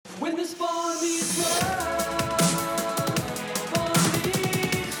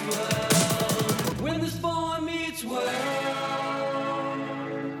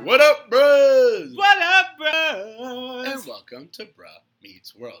welcome to Bruh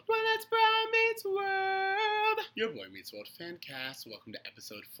Meets World. Well, that's Bruh Meets World. Your Boy Meets World fan cast. Welcome to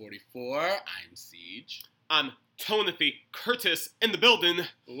episode 44. I'm Siege. I'm Tonathy Curtis in the building.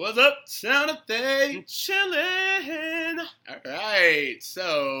 What's up, Tonathy? Chillin'. Alright,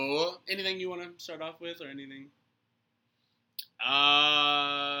 so anything you want to start off with or anything?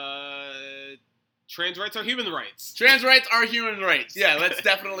 Trans rights are human rights. Trans rights are human rights. Yeah, let's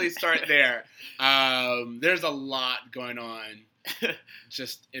definitely start there. There's a lot going on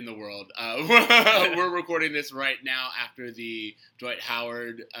just in the world. We're recording this right now after the Dwight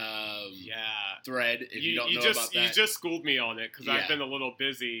Howard thread, if you don't know about that. You just schooled me on it because Yeah. I've been a little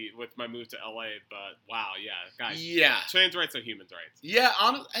busy with my move to LA, but wow, yeah, guys. Yeah. Trans rights are human rights. Yeah,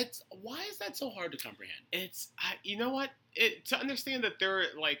 honestly, why is that so hard to comprehend? You know what? To understand that they're,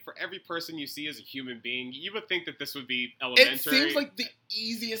 like, for every person you see as a human being, you would think that this would be elementary. It seems like the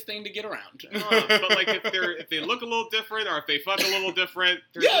easiest thing to get around. But, like, if they look a little different or if they fuck a little different,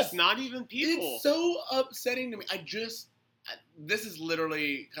 they're just not even people. It's so upsetting to me. This is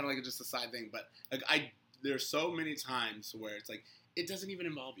literally kind of like just a side thing, but like there's so many times where it's like, it doesn't even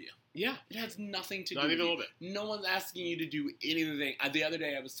involve you. Yeah. It has nothing to do Not with even a you. little bit. No one's asking you to do anything. The other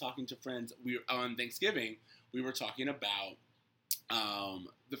day I was talking to friends. On Thanksgiving, we were talking about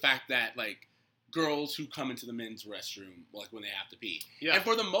the fact that, like, girls who come into the men's restroom, like, when they have to pee. Yeah. And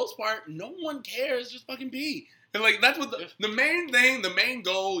for the most part, no one cares. Just fucking pee. And, like, that's what the main thing, the main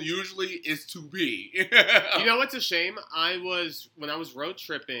goal usually is to pee. You know what's a shame? When I was road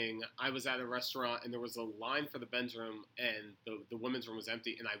tripping, I was at a restaurant and there was a line for the men's room and the women's room was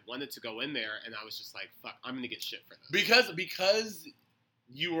empty and I wanted to go in there and I was just like, fuck, I'm going to get shit for this. Because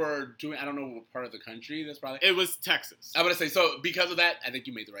you were doing, I don't know what part of the country that's probably. It was Texas. I'm going to say, so because of that, I think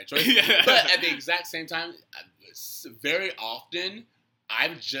you made the right choice. Yeah. But at the exact same time, very often,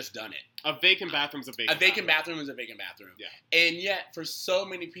 I've just done it. A vacant bathroom's a vacant bathroom is a vacant bathroom. Yeah. And yet, for so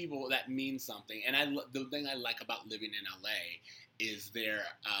many people, that means something. And the thing I like about living in LA is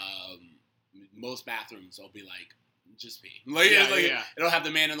most bathrooms will be like, just pee. It'll have the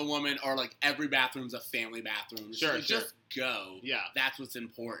man and the woman, or like every bathroom's a family bathroom. Sure. Just go. Yeah. That's what's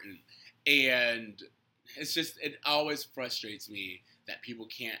important. And it's just, it always frustrates me that people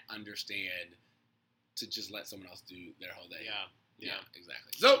can't understand to just let someone else do their whole day. Yeah,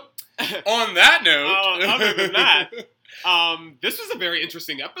 exactly. So, on that note, other than that, this was a very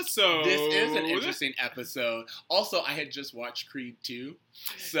interesting episode. This is an interesting episode. Also, I had just watched Creed 2,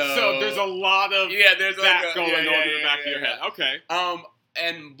 so there's a lot of there's that going on in the back of your head. Okay.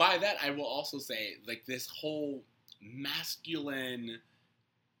 And by that, I will also say, like, this whole masculine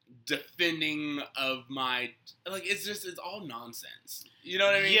defending of it's all nonsense. You know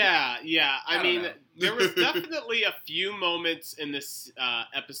what I mean? Yeah. I mean, know. there was definitely a few moments in this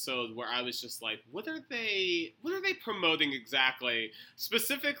episode where I was just like, what are they promoting exactly?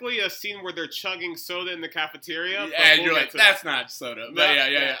 Specifically, a scene where they're chugging soda in the cafeteria. And you're like, that's not soda. But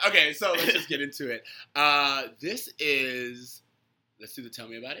yeah. Okay, so let's just get into it. This is, let's do the Tell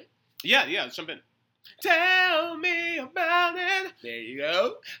Me About It. Yeah, let's jump in. Tell me about it. There you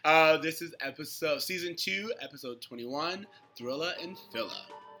go. This is season 2, episode 21, Thrilla and Philla.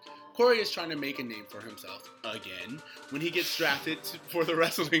 Corey is trying to make a name for himself again when he gets drafted for the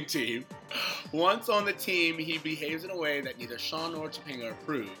wrestling team. Once on the team, he behaves in a way that neither Sean nor Topanga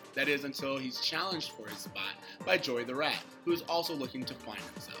approve. That is until he's challenged for his spot by Joey the Rat, who is also looking to find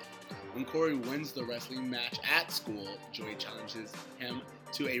himself. When Corey wins the wrestling match at school, Joey challenges him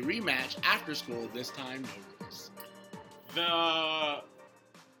to a rematch after school, this time no rules.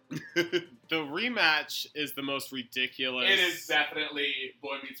 The rematch is the most ridiculous. It is definitely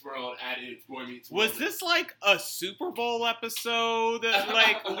Boy Meets World at its Boy Meets World. Was this like a Super Bowl episode?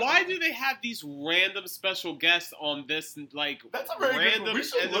 Like, why do they have these random special guests on this? Like, that's a very random good. We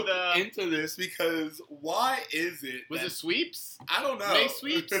should look into this because why is it? Was it sweeps? I don't know. May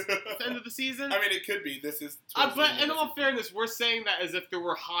sweeps at the end of the season. I mean, it could be. This is. But in all fairness, we're saying that as if there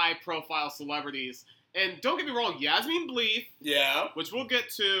were high-profile celebrities. And don't get me wrong, Yasmin Bleeth, which we'll get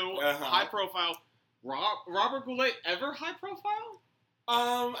to, high profile. Robert Goulet, ever high profile?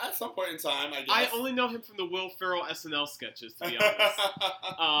 At some point in time, I guess. I only know him from the Will Ferrell SNL sketches, to be honest.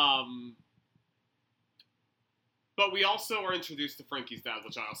 But we also are introduced to Frankie's dad,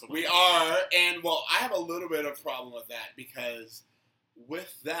 which I also We are, and well, I have a little bit of problem with that because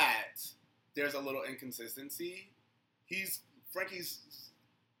with that, there's a little inconsistency. Frankie's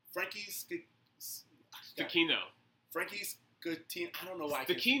Stakino. Frankie's Scatino. I don't know why.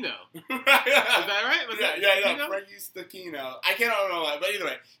 Stakino. Is that right? Yeah. Frankie Stakino. I don't know why, but either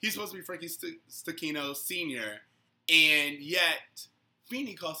way, he's supposed to be Frankie Stakino Sr., and yet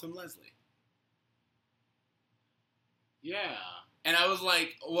Feeney calls him Leslie. Yeah. And I was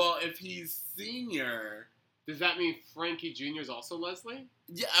like, well, if he's senior... Does that mean Frankie Jr. is also Leslie?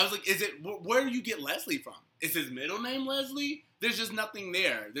 Yeah, I was like, where do you get Leslie from? Is his middle name Leslie? There's just nothing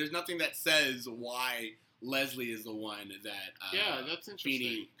there. There's nothing that says why Leslie is the one that that's interesting.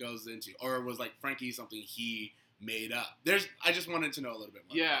 Feeny goes into. Or was like Frankie something he made up? I just wanted to know a little bit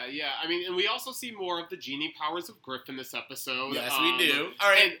more. Yeah. I mean, and we also see more of the genie powers of Griff in this episode. Yes, we do. All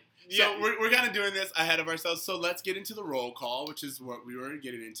right. So we're kind of doing this ahead of ourselves. So let's get into the roll call, which is what we were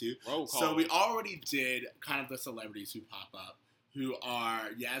getting into. Roll call. So we already did kind of the celebrities who pop up, who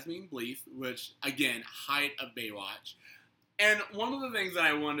are Yasmine Bleeth, which, again, height of Baywatch. And one of the things that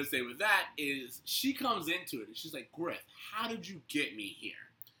I wanted to say with that is she comes into it and she's like, Griff, how did you get me here?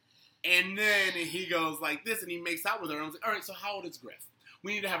 And then he goes like this and he makes out with her. And I was like, all right, so how old is Griff?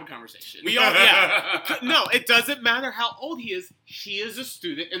 We need to have a conversation. No, it doesn't matter how old he is. He is a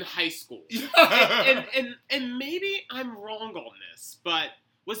student in high school. and maybe I'm wrong on this, but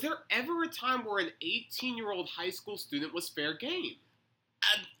was there ever a time where an 18-year-old high school student was fair game?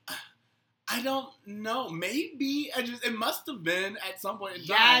 I don't know. Maybe. It must have been at some point in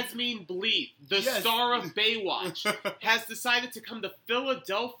time. Yasmine Bleeth, the star of Baywatch, has decided to come to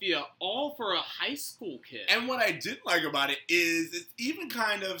Philadelphia all for a high school kid. And what I did like about it is it's even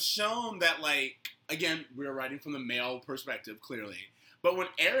kind of shown that, like, again, we're writing from the male perspective, clearly. But when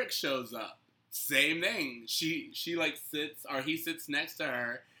Eric shows up, same thing. She like sits, or he sits next to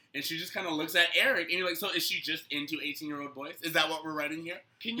her, and she just kind of looks at Eric, and you're like, so is she just into 18-year-old boys? Is that what we're writing here?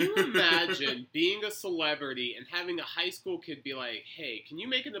 Can you imagine being a celebrity and having a high school kid be like, hey, can you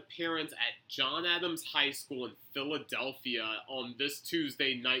make an appearance at John Adams High School in Philadelphia on this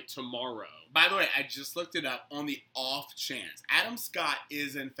Tuesday night tomorrow? By the way, I just looked it up on the off chance. Adam Scott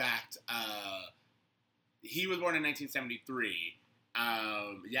is, in fact, he was born in 1973.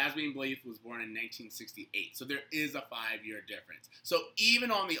 Yasmine Bleeth was born in 1968, so there is a 5-year difference. So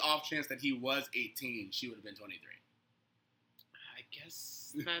even on the off chance that he was 18, she would have been 23. I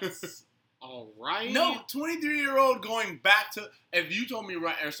guess that's all right. No, 23-year-old going back to, if you told me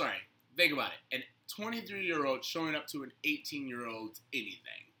think about it, an 23-year-old showing up to an 18-year-old's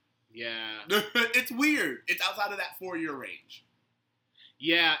anything. Yeah. It's weird. It's outside of that 4-year range.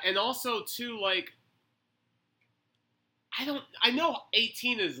 Yeah, and also, too, like, I know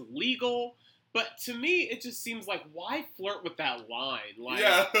 18 is legal, but to me, it just seems like, why flirt with that line? Like,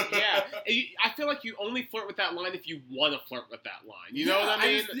 yeah. I feel like you only flirt with that line if you want to flirt with that line. You know what I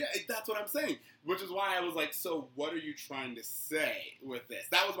mean? That's what I'm saying. Which is why I was like, so what are you trying to say with this?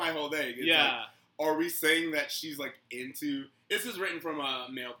 That was my whole thing. It's like, are we saying that she's, like, into... This is written from a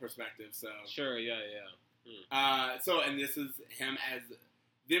male perspective, so... Sure, yeah. And this is him as...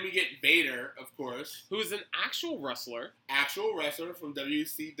 Then we get Vader, of course. Who is an actual wrestler. Actual wrestler from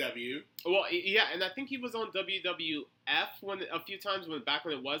WCW. Well, yeah, and I think he was on WWF a few times back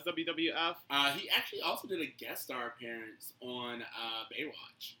when it was WWF. He actually also did a guest star appearance on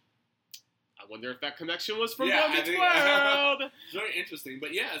Baywatch. I wonder if that connection was from Women's World. It's very interesting.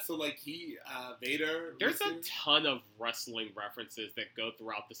 But yeah, so like Vader. There's a ton of wrestling references that go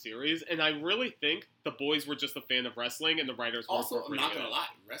throughout the series, and I really think the boys were just a fan of wrestling, and the writers were also, I'm not going to lie,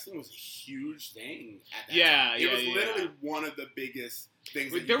 wrestling was a huge thing at that time. It was literally one of the biggest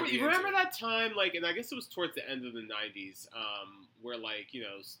things that you remember that time, like, and I guess it was towards the end of the 90s, where, like, you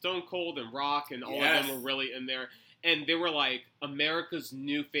know, Stone Cold and Rock and all of them were really in there. And they were like, America's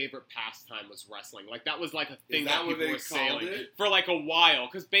new favorite pastime was wrestling. Like, that was like a thing that people were saying for like a while.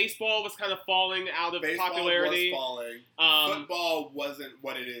 Because baseball was kind of falling out of popularity. Baseball was falling. Football wasn't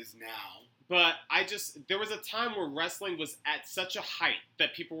what it is now. But there was a time where wrestling was at such a height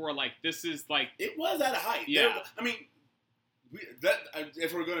that people were like, this is like... It was at a height. Yeah.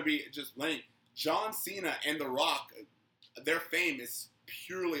 If we're going to be just blank, John Cena and The Rock, their fame is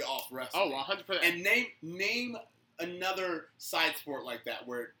purely off wrestling. Oh, 100%. And name another side sport like that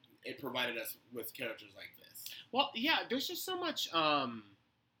where it provided us with characters like this. Well, yeah, there's just so much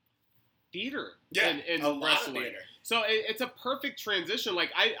theater in a lot wrestling. Of theater. So it's a perfect transition.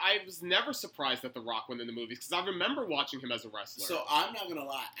 Like, I was never surprised that The Rock went in the movies because I remember watching him as a wrestler. So I'm not going to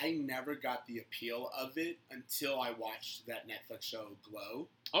lie, I never got the appeal of it until I watched that Netflix show Glow.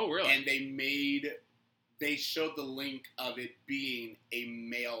 Oh, really? And they showed the link of it being a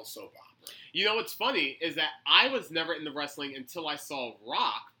male soap opera. You know what's funny is that I was never into wrestling until I saw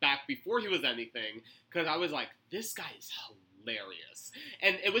Rock back before he was anything, because I was like, this guy is hilarious.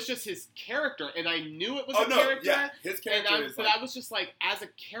 And it was just his character, and I knew it was character. Yeah, his character but I was just like, as a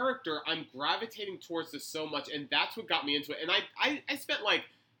character, I'm gravitating towards this so much, and that's what got me into it. And I spent like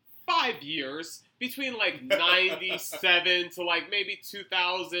 5 years between like 97 to like maybe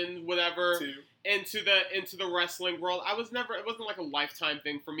 2000, whatever. into the wrestling world. It wasn't like a lifetime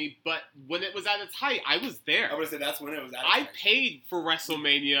thing for me, but when it was at its height, I was there. I would say that's when it was at its height. I paid for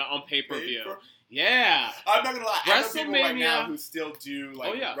WrestleMania on pay-per-view. Yeah. I'm not gonna lie. I know people right now who still do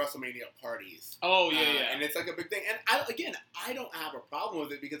WrestleMania parties. Oh yeah. And it's like a big thing. And I don't have a problem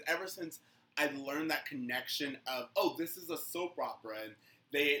with it because ever since I learned that connection of this is a soap opera and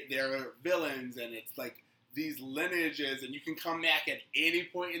they're villains and it's like these lineages and you can come back at any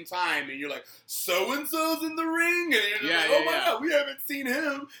point in time and you're like so and so's in the ring and you're like my god, we haven't seen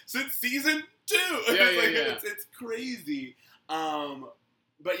him since season 2. It's crazy.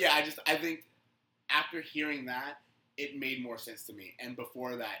 But yeah, I think. After hearing that, it made more sense to me. And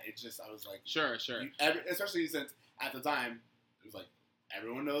before that, I was like... Sure. Especially since, at the time, it was like,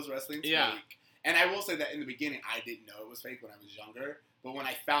 everyone knows wrestling's fake. And I will say that in the beginning, I didn't know it was fake when I was younger. But when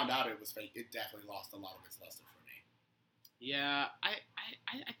I found out it was fake, it definitely lost a lot of its luster for me. Yeah, I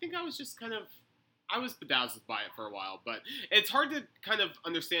think I was just kind of... I was bedazzled by it for a while, but it's hard to kind of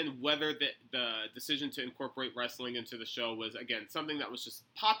understand whether the decision to incorporate wrestling into the show was, again, something that was just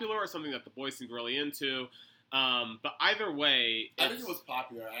popular or something that the boys seemed really into. But either way... I think it was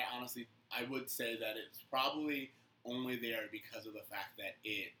popular. I would say that it's probably only there because of the fact that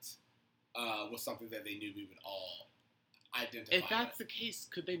it was something that they knew we would all identify If that's the case,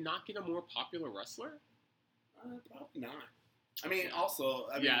 could they not get a more popular wrestler? Probably not. I mean, also,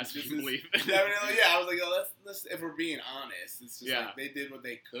 I was like, let's if we're being honest, it's just like they did what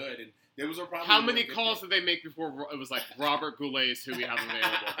they could, and there was a problem. How many calls did they make before it was like Robert Goulet is who we have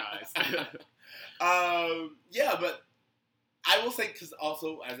available, guys? But I will say because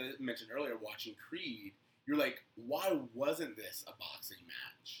also, as I mentioned earlier, watching Creed, you're like, why wasn't this a boxing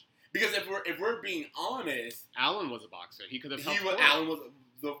match? Because if we're being honest, Alan was a boxer. He could have. Alan was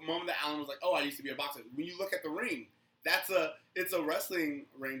the moment that Alan was like, I used to be a boxer. When you look at the ring. It's a wrestling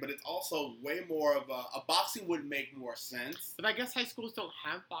ring, but it's also way more of a boxing would make more sense. But I guess high schools don't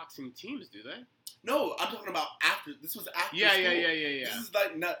have boxing teams, do they? No, I'm talking about after. This was after school. Yeah. This is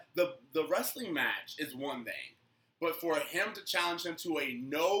like the wrestling match is one thing, but for him to challenge him to a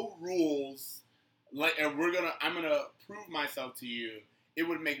no rules, I'm gonna prove myself to you. It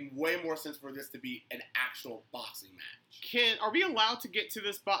would make way more sense for this to be an actual boxing match. Are we allowed to get to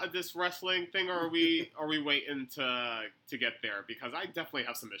this wrestling thing, or are we waiting to get there? Because I definitely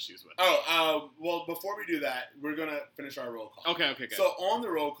have some issues with it. Well, before we do that, we're gonna finish our roll call. Okay, good. So on the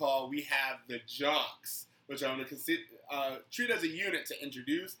roll call, we have the Jocks, which I'm gonna treat as a unit to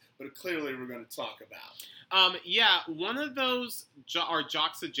introduce, but clearly we're gonna talk about. One of those are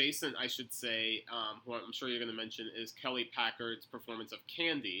Jocks adjacent, I should say, who I'm sure you're going to mention, is Kelly Packard's performance of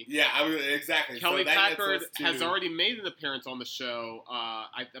Candy. Yeah, exactly. Kelly Packard has already made an appearance on the show.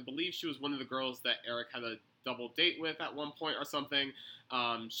 I believe she was one of the girls that Eric had a double date with at one point or something.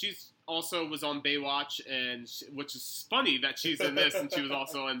 She's also was on Baywatch, which is funny that she's in this, and she was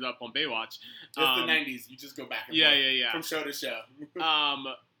also ended up on Baywatch. It's the 90s. You just go back and forth from show to show.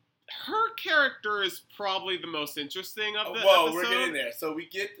 Her character is probably the most interesting of the episode. We're getting there. So we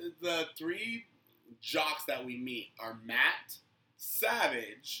get the 3 Jocks that we meet are Matt,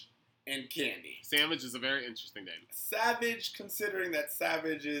 Savage, and Candy. Savage is a very interesting name. Savage, considering that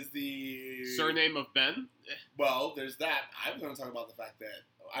Savage is the... surname of Ben? Well, there's that. I was going to talk about the fact that...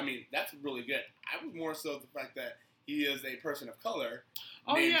 that's really good. I was more so the fact that he is a person of color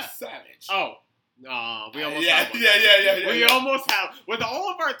named Savage. Oh, we almost have one. We almost have. With all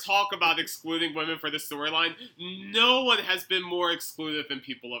of our talk about excluding women for this storyline, no one has been more excluded than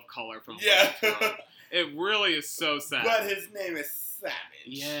people of color from It really is so sad. But his name is Savage.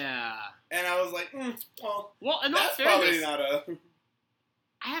 Yeah. And I was like, well, in that's all fairness, probably not a...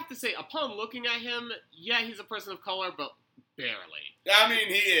 I have to say, upon looking at him, he's a person of color, but barely. I mean,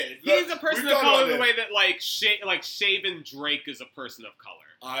 he is. He's a person of color the way that, Shaven Drake is a person of color.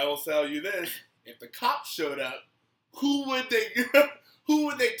 I will tell you this. If the cops showed up, who would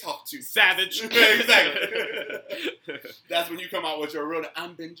they talk to? Savage. Exactly. That's when you come out with your real name.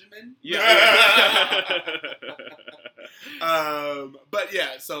 I'm Benjamin. Yeah. But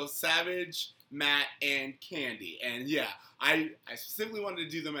yeah, so Savage, Matt, and Candy. And yeah, I specifically wanted to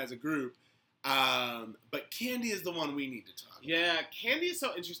do them as a group. But Candy is the one we need to talk about. Yeah, Candy is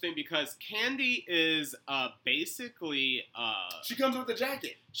so interesting because Candy is basically... she comes with the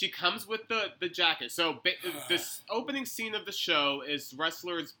jacket. She comes with the jacket. So this opening scene of the show is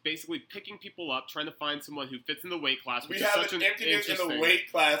wrestlers basically picking people up, trying to find someone who fits in the weight class. We have an emptiness in the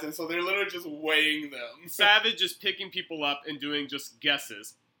weight class, and so they're literally just weighing them. Savage is picking people up and doing just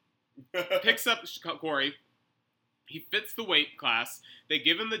guesses. Picks up Corey. He fits the weight class. They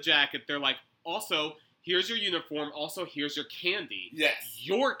give him the jacket. They're like, also, here's your uniform. Also, here's your candy. Yes.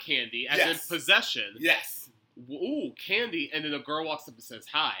 Your candy, as in possession. Yes. Ooh, candy. And then a girl walks up and says,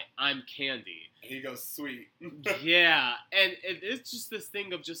 hi, I'm Candy. And he goes, sweet. Yeah. And it's just this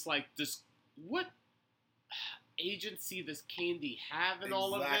thing of just like, what agency does Candy have in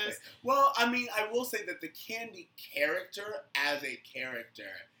all of this? Well, I mean, I will say that the Candy character as a character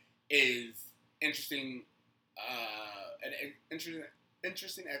is interesting, an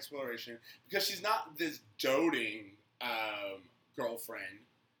interesting exploration, because she's not this doting girlfriend.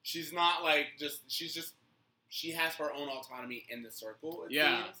 She's not like she has her own autonomy in the circle, it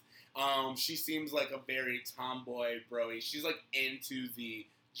seems. She seems like a very tomboy, bro-y. She's like into the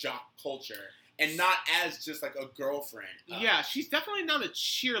jock culture. And not as just like a girlfriend. Yeah, she's definitely not a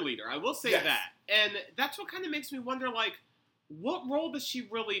cheerleader. I will say that. And that's what kind of makes me wonder, like, what role does she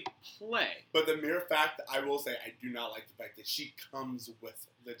really play? But the mere fact that I will say, I do not like the fact that she comes with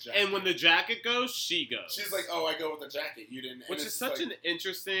the jacket. And when the jacket goes, she goes. She's like, oh, I go with the jacket. You didn't. Which is such an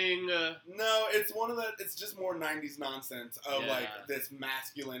interesting... No, it's it's just more 90s nonsense of like this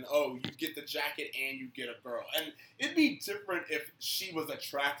masculine, oh, you get the jacket and you get a girl. And it'd be different if she was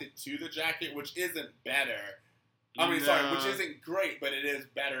attracted to the jacket, which isn't better. Which isn't great, but it is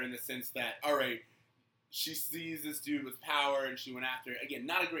better in the sense that, all right, she sees this dude with power and she went after it. Again,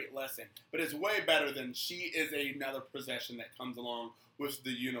 not a great lesson, but it's way better than she is another possession that comes along with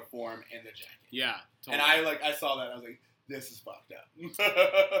the uniform and the jacket. Yeah, totally. And I saw that. I was like, this is fucked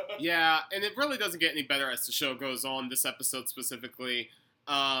up. Yeah, and it really doesn't get any better as the show goes on, this episode specifically.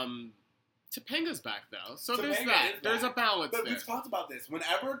 Topanga's back, though. So Topanga there's that. There's a balance there. But we've talked about this.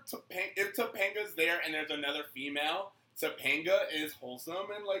 Whenever if Topanga's there and there's another female, Topanga is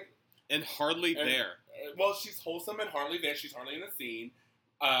wholesome and like... And hardly there. Well, she's wholesome and hardly there. She's hardly in the scene,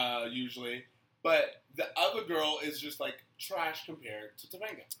 usually. But the other girl is just, like, trash compared to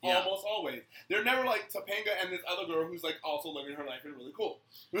Topanga. Yeah. Almost always. They're never like Topanga and this other girl who's, like, also living her life and really cool.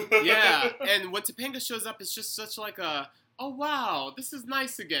 Yeah, and when Topanga shows up, it's just such, like, oh, wow, this is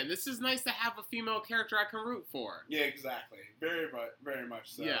nice again. This is nice to have a female character I can root for. Yeah, exactly. Very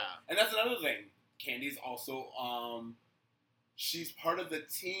much so. Yeah. And that's another thing. Candy's also... she's part of the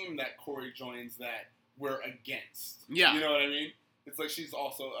team that Corey joins that we're against. Yeah. You know what I mean? It's like she's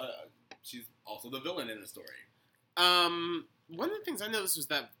also the villain in the story. One of the things I noticed was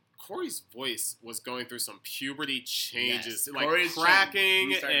that Corey's voice was going through some puberty changes. Yes. Like Corey's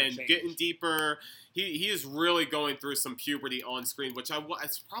cracking and getting deeper. He is really going through some puberty on screen, which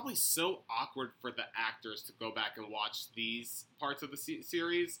it's probably so awkward for the actors to go back and watch these parts of the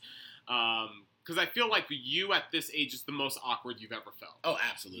series. Because I feel like you at this age is the most awkward you've ever felt. Oh,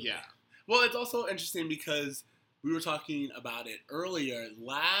 absolutely. Yeah. Well, it's also interesting because we were talking about it earlier.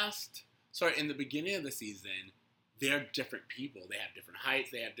 In the beginning of the season, they're different people. They have different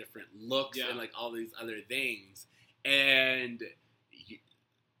heights. They have different looks and like all these other things. And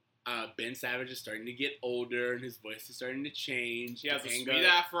Ben Savage is starting to get older and his voice is starting to change. He has a sweet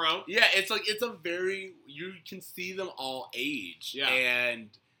afro. Yeah, you can see them all age. Yeah. And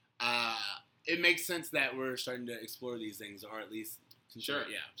it makes sense that we're starting to explore these things, or at least Sure.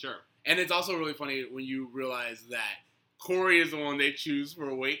 And it's also really funny when you realize that Corey is the one they choose for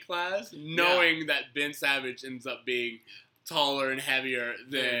a weight class, knowing that Ben Savage ends up being taller and heavier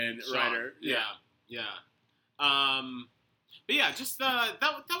than Ryder. Yeah. But yeah, just that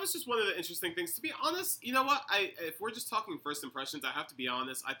was just one of the interesting things. To be honest, you know what? If we're just talking first impressions, I have to be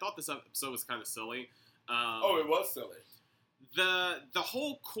honest. I thought this episode was kind of silly. It was silly. The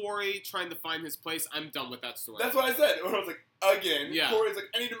whole Corey trying to find his place, I'm done with that story. That's what I said. I was like, again, Corey's like,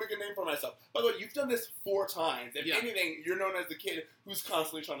 I need to make a name for myself. By the way, you've done this 4 times. If anything, you're known as the kid who's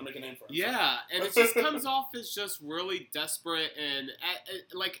constantly trying to make a name for himself. Yeah, and it just comes off as just really desperate. And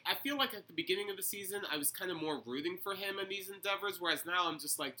I feel like at the beginning of the season, I was kind of more rooting for him in these endeavors, whereas now I'm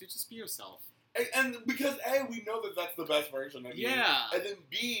just like, dude, just be yourself. And because A, we know that that's the best version of you. Yeah. And then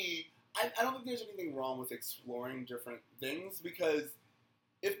B, I don't think there's anything wrong with exploring different things, because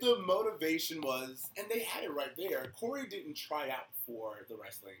if the motivation was, and they had it right there, Corey didn't try out for the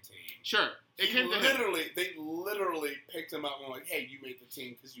wrestling team. Sure. They literally picked him up and were like, hey, you made the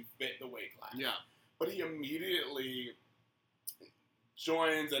team because you fit the weight class. Yeah. But he immediately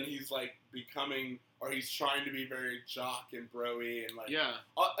joins and he's like becoming, or he's trying to be very jock and bro-y and like,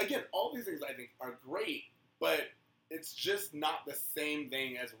 again, all these things I think are great, but it's just not the same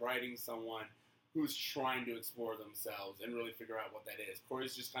thing as writing someone who's trying to explore themselves and really figure out what that is.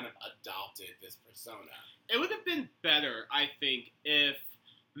 Corey's just kind of adopted this persona. It would have been better, I think, if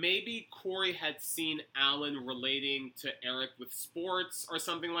maybe Corey had seen Alan relating to Eric with sports or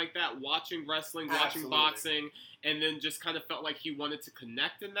something like that, watching wrestling, watching boxing, and then just kind of felt like he wanted to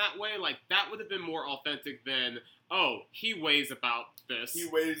connect in that way. Like, that would have been more authentic than, oh, he weighs about this. He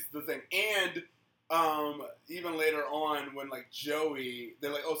weighs the thing. And even later on, when, like, Joey,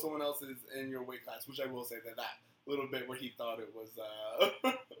 they're like, oh, someone else is in your weight class, which I will say that little bit where he thought it was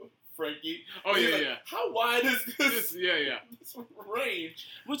Frankie. Oh, yeah, like, yeah. How wide is this? This range.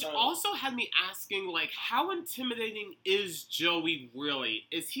 Which also had me asking, like, how intimidating is Joey really?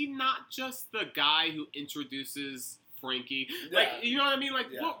 Is he not just the guy who introduces Frankie? Yeah. Like, you know what I mean? Like,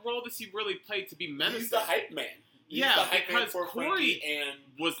 what role does he really play to be menacing? He's the hype man. Because Corey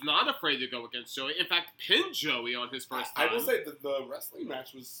was not afraid to go against Joey. In fact, pinned Joey on his first time. I will say that the wrestling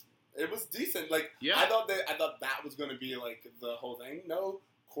match was decent. Like, I thought that was going to be like the whole thing. No,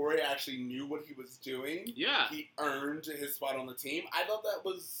 Corey actually knew what he was doing. Yeah, he earned his spot on the team. I thought that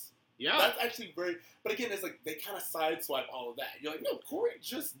was. Yeah. That's actually very... But again, it's like they kind of sideswipe all of that. You're like, no, Corey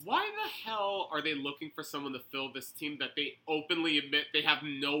just... Why the hell are they looking for someone to fill this team that they openly admit they have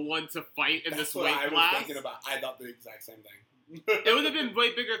no one to fight in this weight class? That's what I was thinking about. I thought the exact same thing. It would have been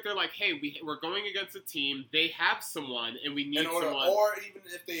way bigger if they're like, hey, we're going against a team. They have someone, and we need someone. Or even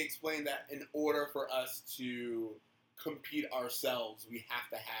if they explain that in order for us to compete ourselves, we have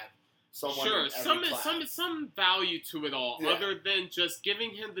to have someone. Sure, some value to it all, other than just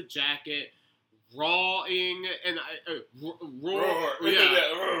giving him the jacket, rawing and roar.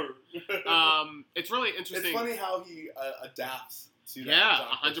 It's really interesting. It's funny how he adapts to that.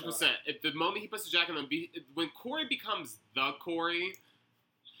 Yeah, 100%. If the moment he puts the jacket on, when Corey becomes the Corey.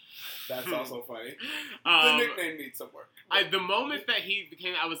 That's also funny. The nickname needs some work. The moment that he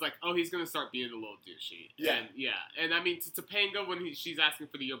became, I was like, oh, he's going to start being a little douchey. Yeah. And I mean, to Topanga, when she's asking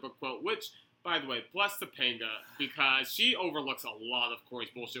for the yearbook quote, which, by the way, bless Topanga, because she overlooks a lot of Corey's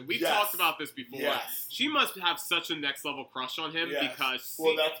bullshit. We talked about this before. Yes. She must have such a next-level crush on him because...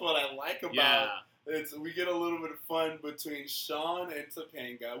 Well, that's what I like about we get a little bit of fun between Sean and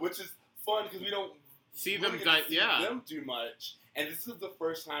Topanga, which is fun because we don't see them do much. And this is the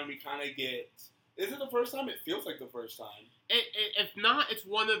first time we kind of get. Is it the first time? It feels like the first time. If not, it's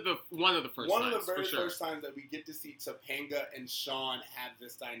one of the first times. One of the very first times that we get to see Topanga and Sean have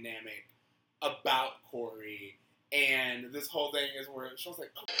this dynamic about Corey, and this whole thing is where Sean's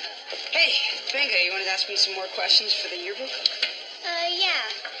like, oh. Hey, Topanga, you wanted to ask me some more questions for the yearbook?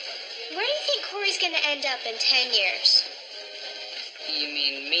 Yeah. Where do you think Corey's gonna end up in 10 years? You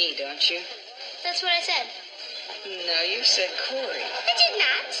mean me, don't you? That's what I said. No, you said Corey. I did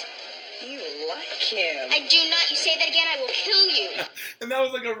not. You like him. I do not. You say that again, I will kill you. And that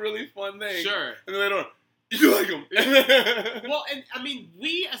was like a really fun thing. Sure. And then later on, you like him. Well, and I mean,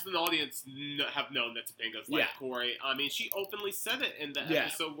 we as an audience have known that Topanga's like Corey. I mean, she openly said it in the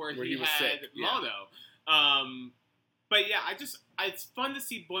episode where he was had sick. Mono. But yeah, it's fun to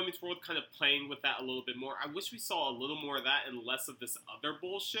see Boy Meets World kind of playing with that a little bit more. I wish we saw a little more of that and less of this other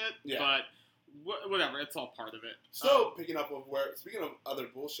bullshit. Yeah. But whatever, it's all part of it. So, speaking of other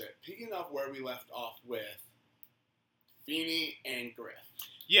bullshit, picking up where we left off with Feeny and Griff.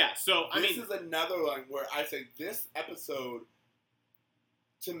 Yeah, so, this is another one where I say this episode,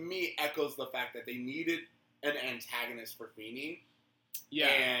 to me, echoes the fact that they needed an antagonist for Feeny. Yeah.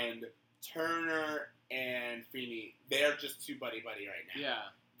 And Turner and Feeny, they're just too buddy-buddy right now. Yeah.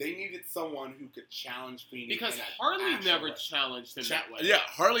 They needed someone who could challenge Feeny. Because Harley never challenged him that way. Yeah,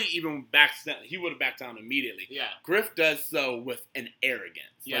 Harley even backs down. He would have backed down immediately. Yeah. Griff does so with an arrogance.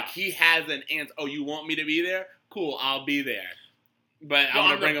 Yeah. Like, he has an answer. Oh, you want me to be there? Cool, I'll be there. But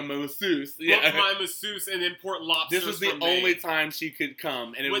I'm going to bring a masseuse. Yeah. My masseuse and import lobsters. This was the only time she could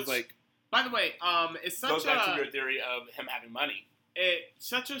come. And it was like... By the way, it's such goes back to your theory of him having money. It's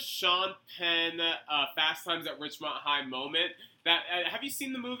such a Sean Penn Fast Times at Ridgemont High moment. That have you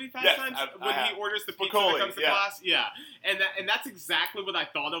seen the movie Fast Times? When he orders the pizza that comes to class? Yeah. And that's exactly what I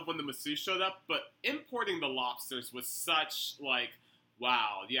thought of when the masseuse showed up. But importing the lobsters was such, like,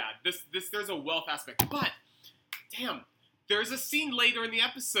 wow, yeah, this there's a wealth aspect. But, damn, there's a scene later in the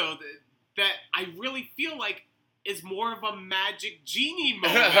episode that I really feel like is more of a magic genie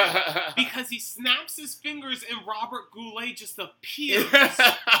moment. Because he snaps his fingers and Robert Goulet just appears.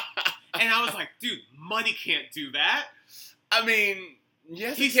 And I was like, dude, money can't do that. I mean,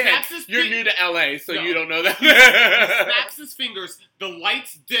 yes, he can. You're new to LA, so you don't know that. He snaps his fingers, the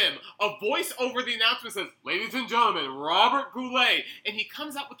lights dim, a voice over the announcement says, ladies and gentlemen, Robert Goulet, and he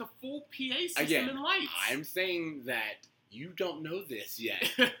comes out with a full PA system and lights. I'm saying that you don't know this yet,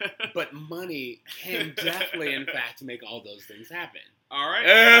 but money can definitely, in fact, make all those things happen. All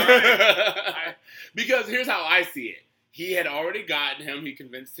right. Because here's how I see it. he had already gotten him. He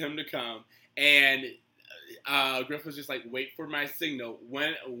convinced him to come, and Griff was just like, "Wait for my signal.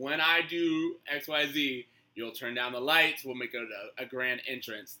 When I do XYZ, you'll turn down the lights. We'll make a grand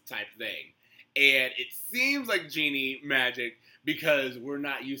entrance type thing." And it seems like genie magic because we're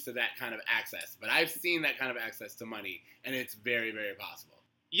not used to that kind of access. But I've seen that kind of access to money, and it's very, very possible.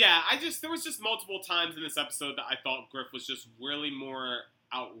 Yeah, there was just multiple times in this episode that I thought Griff was just really more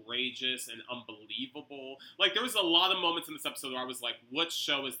outrageous and unbelievable. Like, there was a lot of moments in this episode where I was like, what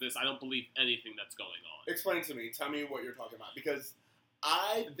show is this? I don't believe anything that's going on. Explain to me. Tell me what you're talking about. Because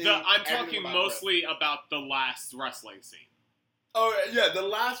I'm talking mostly about the last wrestling scene. Oh, yeah, the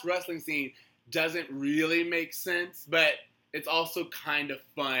last wrestling scene doesn't really make sense, but it's also kind of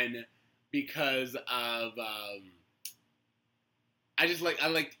fun because of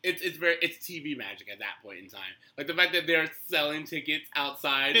it's TV magic at that point in time. Like the fact that they're selling tickets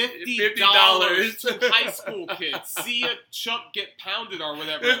outside $50 to high school kids. See a chump get pounded or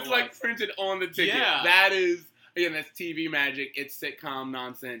whatever. It's like printed on the ticket. Yeah. That is, again, that's TV magic. It's sitcom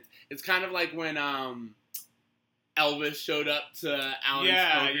nonsense. It's kind of like when Elvis showed up to Alan's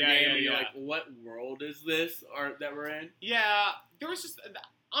poker game, and you're like, what world is this that we're in? Yeah, there was just...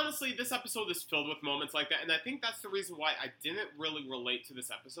 Honestly, this episode is filled with moments like that, and I think that's the reason why I didn't really relate to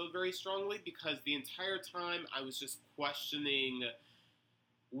this episode very strongly, because the entire time I was just questioning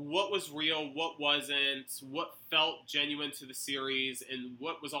what was real, what wasn't, what felt genuine to the series, and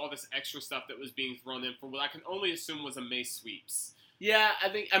what was all this extra stuff that was being thrown in for what I can only assume was a May sweeps. Yeah,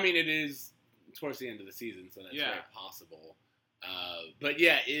 it is towards the end of the season, so that's very possible. But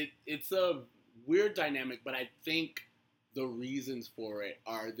yeah, it's a weird dynamic, but I think the reasons for it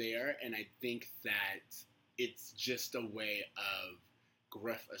are there, and I think that it's just a way of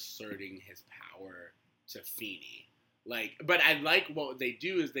Griff asserting his power to Feeney. But I like what they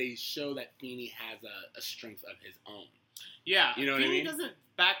do is they show that Feeney has a strength of his own. Yeah, you know Feeney what I mean? Doesn't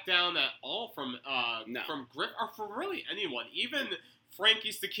back down at all from Griff, or for really anyone. Even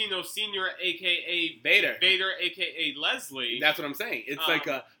Frankie Stechino Sr., a.k.a. Vader, a.k.a. Leslie. That's what I'm saying. It's like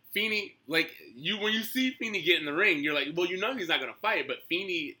a... Feeney, when you see Feeney get in the ring, you're like, well, you know he's not going to fight, but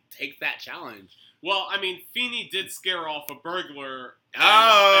Feeney takes that challenge. Well, I mean, Feeney did scare off a burglar in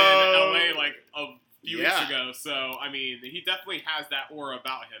L.A. like a few weeks ago, so, I mean, he definitely has that aura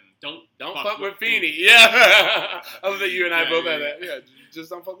about him. Don't fuck with Feeney. Yeah. Other than you and I both had that. Yeah, just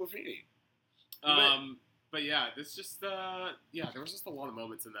don't fuck with Feeney. But yeah, this just, there was just a lot of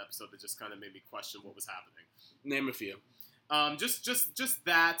moments in the episode that just kind of made me question what was happening. Name a few. Just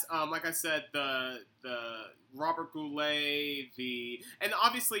that. Like I said, the Robert Goulet, and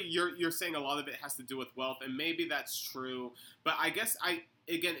obviously you're saying a lot of it has to do with wealth, and maybe that's true. But I guess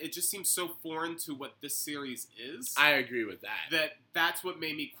it just seems so foreign to what this series is. I agree with that. That's what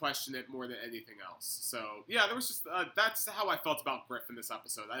made me question it more than anything else. So yeah, there was just that's how I felt about Griff in this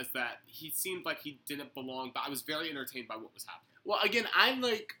episode. Is that he seemed like he didn't belong, but I was very entertained by what was happening. Well, again,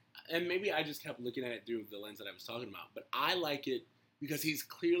 and maybe I just kept looking at it through the lens that I was talking about, but I like it because he's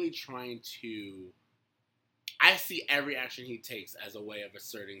clearly trying to... I see every action he takes as a way of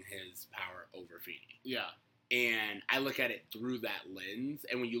asserting his power over Feeney. Yeah. And I look at it through that lens,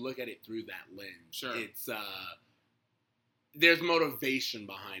 and when you look at it through that lens, it's... there's motivation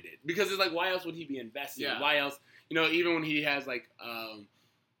behind it. Because it's like, why else would he be invested? Yeah. Why else... even when he has,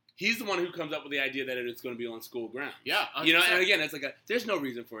 he's the one who comes up with the idea that it's going to be on school grounds. Yeah. 100%. And again, it's there's no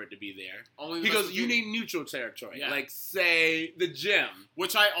reason for it to be there. He goes, you need neutral territory. Yeah. Like, say, the gym.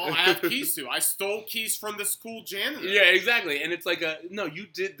 Which I have keys to. I stole keys from the school janitor. Yeah, exactly. And it's like, no, you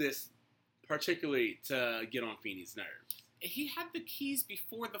did this particularly to get on Feeney's nerves. He had the keys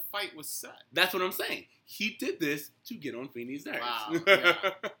before the fight was set. That's what I'm saying. He did this to get on Feeney's nerves. Wow. Yeah.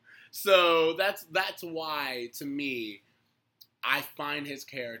 So that's why, to me... I find his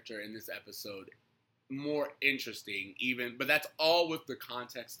character in this episode more interesting, but that's all with the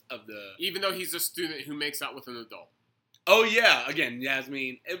context of Even though he's a student who makes out with an adult. Oh, yeah. Again,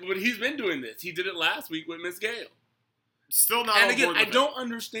 Yasmin. But he's been doing this. He did it last week with Miss Gale. Still not And again, I don't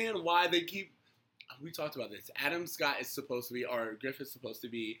understand why they keep... We talked about this. Adam Scott is supposed to be, or Griff is supposed to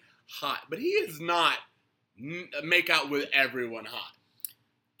be hot, but he is not make out with everyone hot.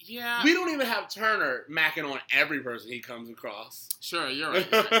 Yeah. We don't even have Turner macking on every person he comes across. Sure, you're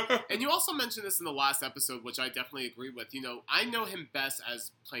right. And you also mentioned this in the last episode, which I definitely agree with. I know him best as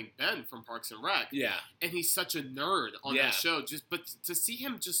playing Ben from Parks and Rec. Yeah. And he's such a nerd on that show. But to see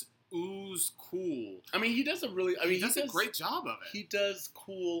him just ooze cool. I mean, he does a great job of it. He does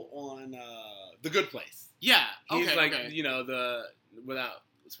cool on The Good Place. Yeah. He's without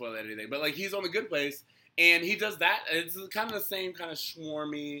spoiling anything, but he's on The Good Place. And he does that. It's kind of the same kind of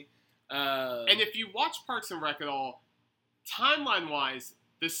schwarmy. And if you watch Parks and Rec at all, timeline-wise,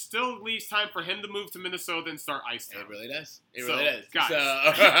 this still leaves time for him to move to Minnesota and start Icetown. It really does. It really does.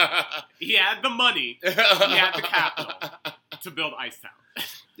 Guys, he had the money. He had the capital to build Icetown.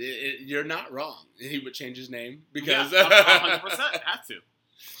 You're not wrong. He would change his name because 100% had to.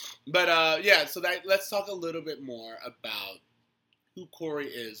 But so let's talk a little bit more about who Corey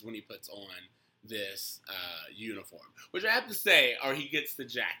is when he puts on this uniform, which I have to say, or he gets the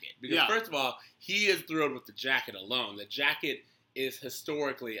jacket. Because first of all, he is thrilled with the jacket alone. The jacket is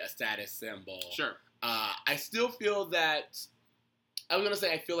historically a status symbol. Sure. I still feel that, I was going to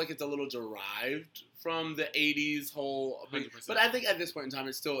say I feel like it's a little derived from the 80s whole, 100%. But I think at this point in time,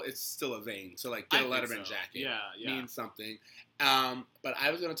 it's still a thing. So like, get a Letterman jacket means something. But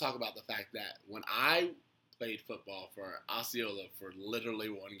I was going to talk about the fact that when I played football for Osceola for literally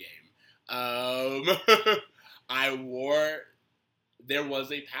one game, there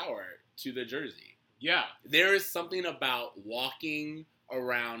was a power to the jersey. Yeah. There is something about walking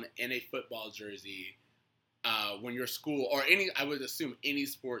around in a football jersey when your school, or I would assume any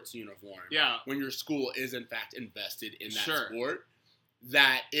sports uniform, when your school is in fact invested in that sport,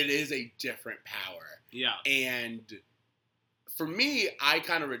 that it is a different power. Yeah. And for me, I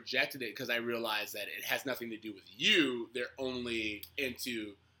kind of rejected it because I realized that it has nothing to do with you. They're only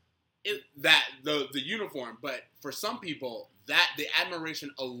into the uniform. But for some people, that the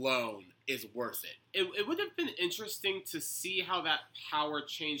admiration alone is worth it. It would have been interesting to see how that power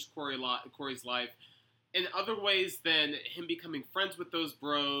changed Corey's life in other ways than him becoming friends with those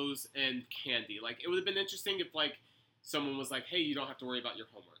bros and Candy. Like, it would have been interesting if, like, someone was like, hey, you don't have to worry about your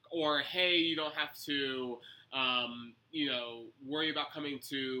homework. Or, hey, you don't have to, worry about coming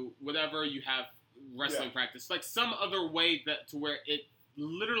to whatever you have wrestling practice. Like, some other way that to where it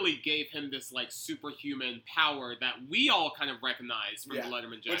literally gave him this, like, superhuman power that we all kind of recognize from the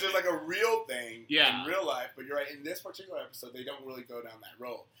Letterman jacket. Which is, like, a real thing in real life. But you're right, in this particular episode, they don't really go down that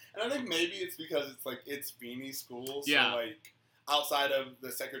road. And I think maybe it's because it's, like, it's Feeney's school. So, like, outside of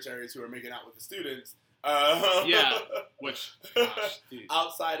the secretaries who are making out with the students. Which, gosh, dude.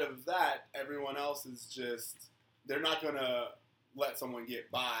 Outside of that, everyone else is just, they're not going to let someone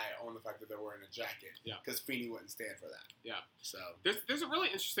get by on the fact that they're wearing a jacket. Yeah. Because Feeney wouldn't stand for that. Yeah. So. There's a really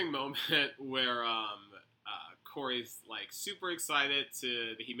interesting moment where Corey's, like, super excited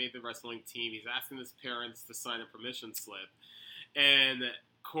that he made the wrestling team. He's asking his parents to sign a permission slip. And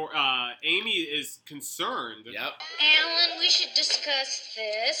Amy is concerned. Yep. Alan, we should discuss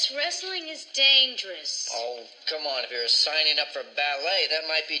this. Wrestling is dangerous. Oh, come on. If you're signing up for ballet, that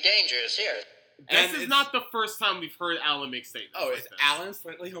might be dangerous. Here. This is not the first time we've heard Alan make statements. Oh, is Alan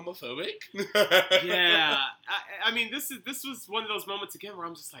slightly homophobic? Yeah. I mean, this was one of those moments again where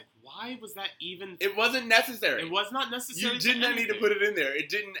I'm just like, why was that even... It wasn't necessary. It was not necessary. You did not need to put it in there. It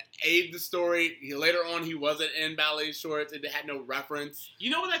didn't aid the story. Later on, he wasn't in ballet shorts. It had no reference. You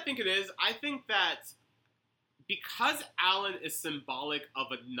know what I think it is? I think that because Alan is symbolic of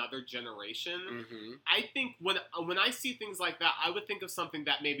another generation, I think when I see things like that, I would think of something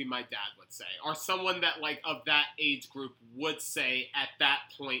that maybe my dad would say, or someone that, like, of that age group would say at that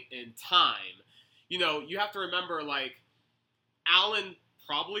point in time. You know, you have to remember, like, Alan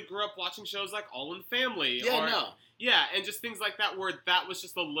probably grew up watching shows like All in the Family. Yeah, and just things like that where that was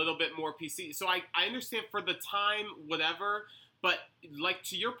just a little bit more PC. So I understand for the time, whatever. But, like,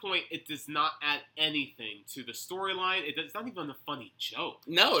 to your point, it does not add anything to the storyline. It's not even a funny joke.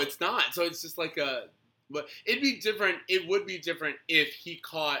 No, it's not. So it's just like but it'd be different. It would be different if he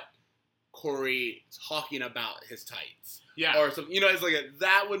caught Corey talking about his tights. Yeah. Or something. You know, it's like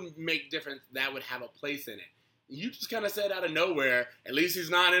that would make difference. That would have a place in it. You just kind of said out of nowhere, at least he's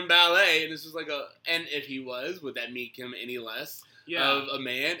not in ballet. And it's just like and if he was, would that make him any less of a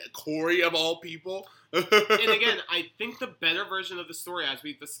man? Corey of all people? And again, I think the better version of the story, as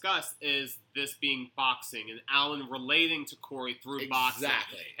we've discussed, is this being boxing and Alan relating to Corey through boxing.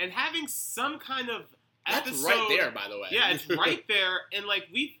 Exactly. And having some kind of episode. That's right there, by the way. Yeah, it's right there. And, like,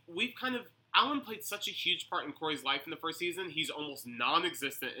 we've kind of... Alan played such a huge part in Corey's life in the first season. He's almost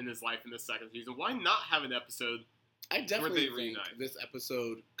non-existent in his life in the second season. Why not have an episode I definitely think this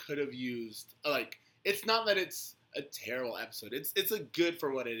episode could have used... Like, it's not that it's a terrible episode. It's a good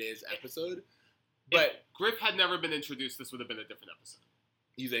for what it is episode. But if Griff had never been introduced, this would have been a different episode.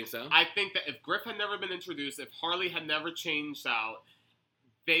 You think so? I think that if Griff had never been introduced, if Harley had never changed out,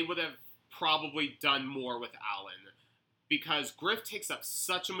 they would have probably done more with Alan. Because Griff takes up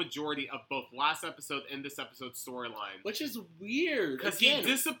such a majority of both last episode and this episode's storyline. Which is weird. Because he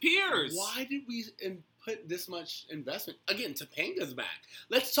disappears. Why did we put this much investment? Again, Topanga's back.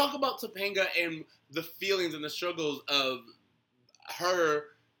 Let's talk about Topanga and the feelings and the struggles of her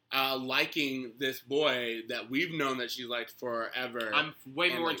liking this boy that we've known that she's liked forever. I'm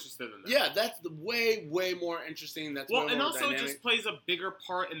way more interested in that. Yeah, that's way more interesting. That's well, and more also dynamic. It just plays a bigger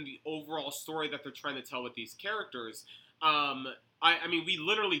part in the overall story that they're trying to tell with these characters. I mean, we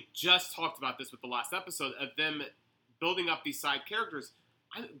literally just talked about this with the last episode of them building up these side characters.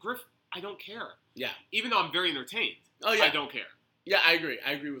 Griff, I don't care. Yeah. Even though I'm very entertained. Oh yeah. I don't care. Yeah, I agree.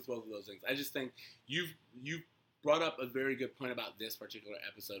 I agree with both of those things. I just think you've brought up a very good point about this particular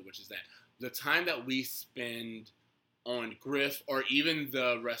episode, which is that the time that we spend on Griff or even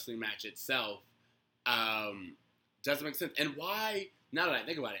the wrestling match itself doesn't make sense. And why? Now that I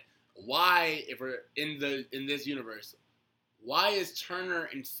think about it, why, if we're in this universe, why is Turner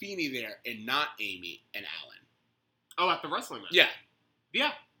and Feeney there and not Amy and Alan? Oh, at the wrestling match. Yeah.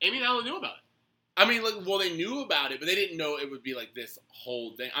 Yeah, Amy and Alan knew about it. I mean, like, well, they knew about it, but they didn't know it would be like this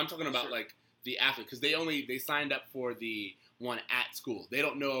whole thing. I'm talking about like the after, because they signed up for the one at school. They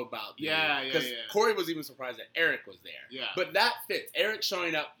don't know about because Corey was even surprised that Eric was there. Yeah, but that fits. Eric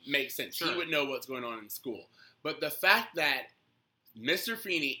showing up makes sense. Sure. He would know what's going on in school. But the fact that Mr.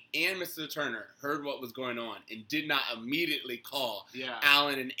 Feeney and Mr. Turner heard what was going on and did not immediately call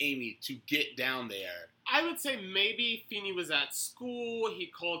Alan and Amy to get down there. I would say maybe Feeney was at school. He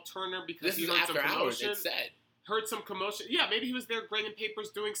called Turner because he heard some commotion. Hours, it said. Heard some commotion. Yeah, maybe he was there grading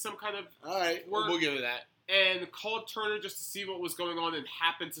papers, doing some kind of work. We'll give it that. And called Turner just to see what was going on and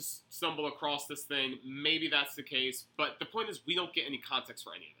happened to stumble across this thing. Maybe that's the case. But the point is we don't get any context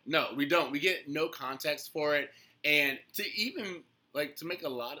for any of it. No, we don't. We get no context for it. And to even, like, to make a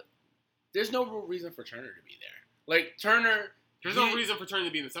lot of... There's no real reason for Turner to be there. Like, Turner... There's no reason for Turner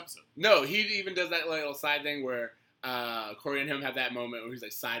to be in this episode. No, he even does that little side thing where Corey and him have that moment where he's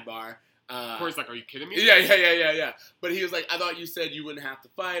like, sidebar. Corey's like, are you kidding me? Yeah. But he was like, I thought you said you wouldn't have to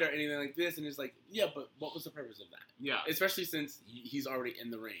fight or anything like this. And he's like, yeah, but what was the purpose of that? Yeah. Especially since he's already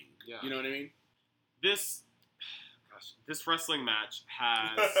in the ring. Yeah. You know what I mean? This wrestling match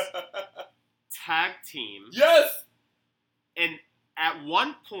has tag team. Yes! And at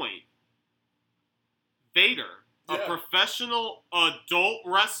one point, Vader... A professional adult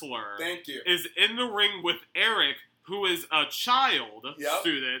wrestler is in the ring with Eric, who is a child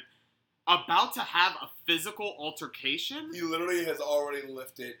student, about to have a physical altercation. He literally has already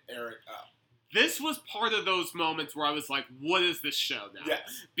lifted Eric up. This was part of those moments where I was like, what is this show now?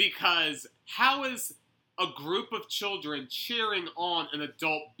 Yes. Because how is a group of children cheering on an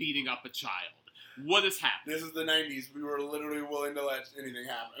adult beating up a child? What is happening? This is the 90s. We were literally willing to let anything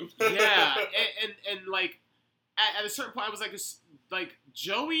happen. Yeah, and like... At a certain point, I was like,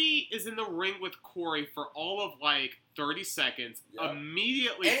 Joey is in the ring with Corey for all of, 30 seconds. Yep.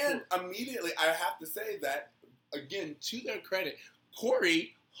 Immediately, I have to say that, again, to their credit,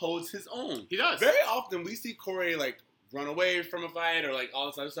 Corey holds his own. He does. Very often, we see Corey, run away from a fight or, all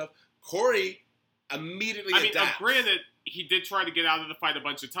this other stuff. Corey immediately adapts. Granted, he did try to get out of the fight a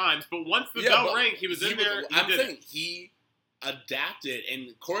bunch of times, but once the bell rang, he was in there. He adapted,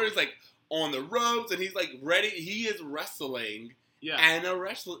 and Corey's, on the ropes, and he's ready. He is wrestling in a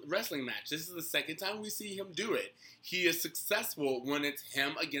wrestling match. This is the second time we see him do it. He is successful when it's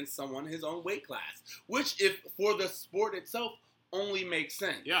him against someone his own weight class, which, if for the sport itself, only makes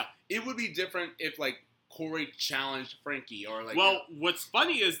sense. Yeah, it would be different if Corey challenged Frankie or Well, what's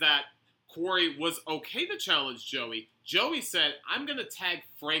funny is that Corey was okay to challenge Joey. Joey said, I'm going to tag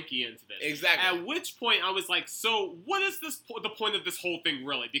Frankie into this. Exactly. At which point I was like, so what is the point of this whole thing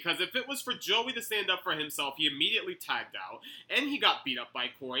really? Because if it was for Joey to stand up for himself, he immediately tagged out. And he got beat up by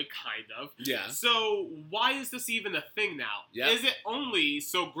Corey, kind of. Yeah. So why is this even a thing now? Yeah. Is it only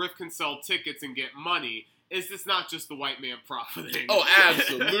so Griff can sell tickets and get money? Is this not just the white man profiting? Oh,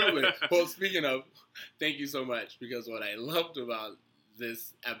 absolutely. Well, speaking of, thank you so much. Because what I loved about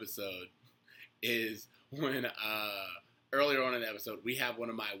this episode is when earlier on in the episode, we have one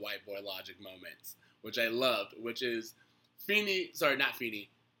of my white boy logic moments, which I loved, which is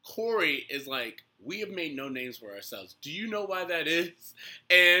Corey is like, we have made no names for ourselves. Do you know why that is?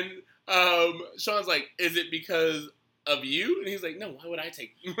 And Sean's like, is it because of you? And he's like, no, why would I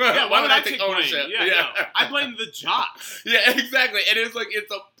take why would I take ownership? Yeah. No, I blame the jocks. Yeah, exactly. And it's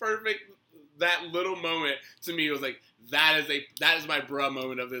it's a perfect, that little moment to me was that is my bruh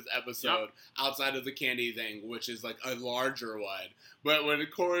moment of this episode, outside of the candy thing, which is a larger one. But when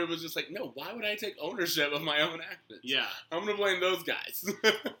Corey was just no, why would I take ownership of my own actions? Yeah. I'm going to blame those guys.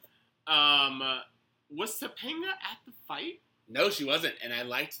 Was Topanga at the fight? No, she wasn't, and I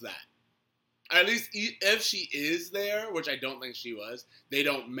liked that. At least if she is there, which I don't think she was, they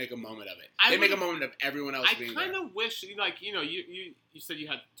don't make a moment of it. They make a moment of everyone else being there. I kind of wish, like, you said you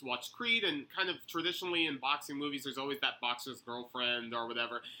had to watch Creed, and kind of traditionally in boxing movies, there's always that boxer's girlfriend or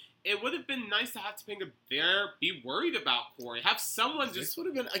whatever. It would have been nice to have Topanga there, be worried about Corey, have someone just... This would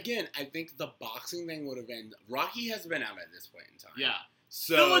have been, again, I think the boxing thing would have been... Rocky has been out at this point in time. Yeah.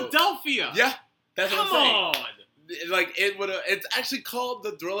 So, Philadelphia! Yeah, that's what I'm saying. Come on! Like, it would have... It's actually called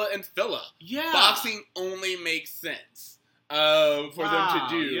the Thrilla and Phila. Yeah. Boxing only makes sense for them to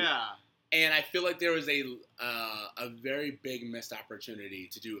do. Yeah. And I feel like there was a very big missed opportunity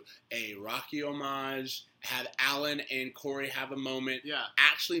to do a Rocky homage, have Alan and Corey have a moment,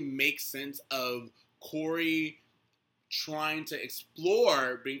 actually make sense of Corey trying to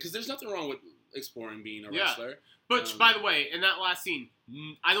explore being, because there's nothing wrong with exploring being a wrestler. But by the way, in that last scene,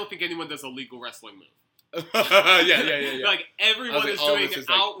 I don't think anyone does a legal wrestling move. yeah. Like, everyone is doing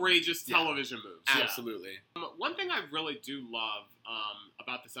outrageous television moves. Absolutely. One thing I really do love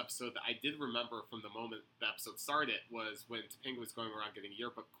about this episode that I did remember from the moment the episode started was when Topanga was going around getting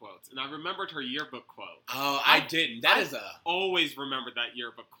yearbook quotes. And I remembered her yearbook quote. Oh, I didn't. I always remembered that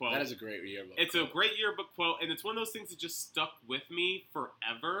yearbook quote. That is a great yearbook quote. It's a great yearbook quote, and it's one of those things that just stuck with me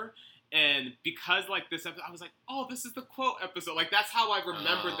forever. And because, like, this episode, I was like, oh, this is the quote episode. Like, that's how I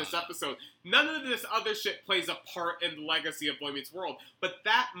remembered this episode. None of this other shit plays a part in the legacy of Boy Meets World. But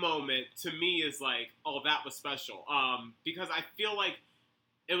that moment, to me, is like, oh, that was special. Because I feel like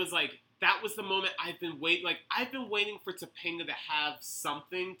it was like, that was the moment I've been waiting for Topanga to have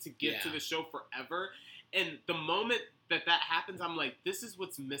something to give to the show forever. And the moment that happens, I'm like, this is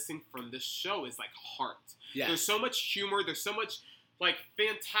what's missing from this show is, like, heart. Yes. There's so much humor. There's so much... like,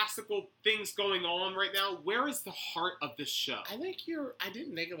 fantastical things going on right now. Where is the heart of this show? I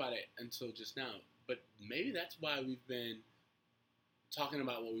didn't think about it until just now, but maybe that's why we've been talking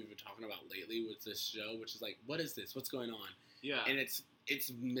about what we've been talking about lately with this show, which is like, what is this? What's going on? Yeah. And it's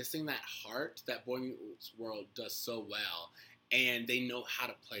missing that heart that Boy Meets World does so well, and they know how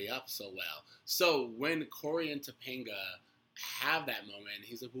to play up so well. So when Corey and Topanga have that moment,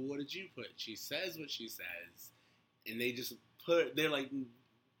 he's like, well, what did you put? She says what she says, and they just...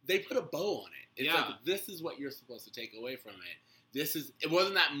 they put a bow on it. It's like, this is what you're supposed to take away from it. It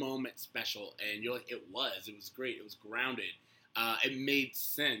wasn't that moment special, and you're like, it was great, it was grounded, it made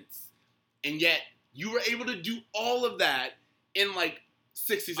sense, and yet you were able to do all of that in like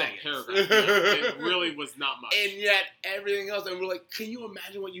 60 seconds. Paragraph. It really was not much. And yet everything else, and we're like, can you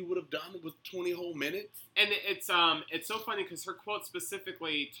imagine what you would have done with 20 whole minutes? And it's so funny because her quote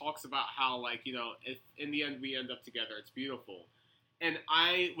specifically talks about how, like, if in the end we end up together, it's beautiful. And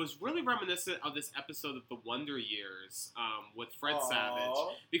I was really reminiscent of this episode of The Wonder Years with Fred Savage,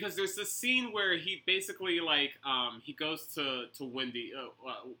 because there's this scene where he basically he goes to Wendy,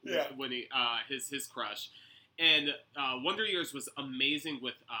 his crush. And Wonder Years was amazing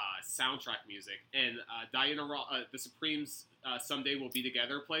with soundtrack music. And Diana Ross, the Supremes' Someday We'll Be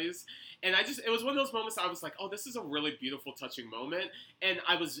Together plays. And it was one of those moments I was like, oh, this is a really beautiful, touching moment. And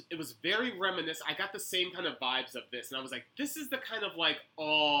it was very reminiscent. I got the same kind of vibes of this. And I was like, this is the kind of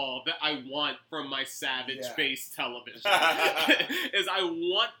that I want from my Savage-based television. Is I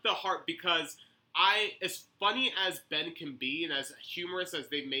want the heart, because... as funny as Ben can be and as humorous as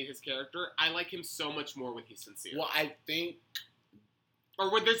they've made his character, I like him so much more when he's sincere. Well, I think...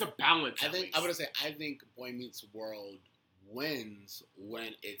 Or when there's a balance, I think Boy Meets World wins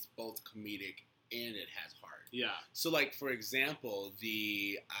when it's both comedic and it has heart. Yeah. So, like, for example,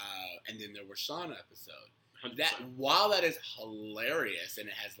 and then there was Shauna episode. 100%. That, while that is hilarious and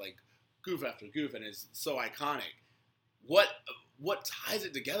it has, like, goof after goof and is so iconic, what ties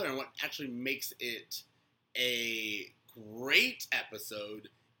it together and what actually makes it a great episode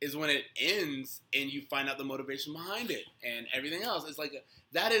is when it ends and you find out the motivation behind it and everything else. It's like,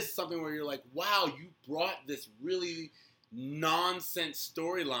 that is something where you're like, wow, you brought this really nonsense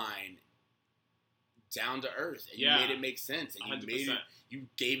storyline down to earth and you made it make sense and you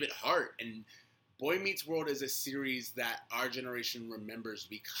gave it heart. And Boy Meets World is a series that our generation remembers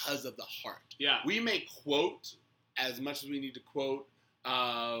because of the heart. Yeah. We may quote as much as we need to quote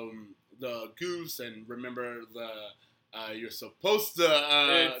the goose and remember you're supposed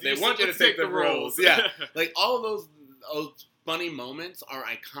to they want you to take the roles. Yeah. Like, all of those funny moments are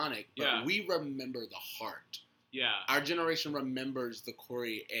iconic, but we remember the heart. Yeah. Our generation remembers the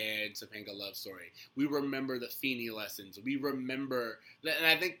Corey and Topanga love story. We remember the Feeney lessons. We remember, and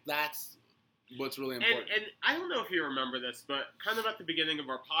I think that's what's really important. And I don't know if you remember this, but kind of at the beginning of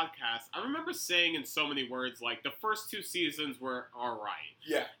our podcast, I remember saying in so many words, like, the first 2 seasons were all right.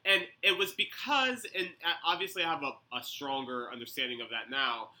 Yeah. And it was because, and obviously I have a stronger understanding of that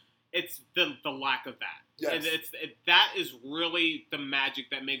now, it's the lack of that. Yes. And that is really the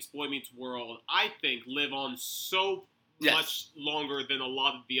magic that makes Boy Meets World, I think, live on so much longer than a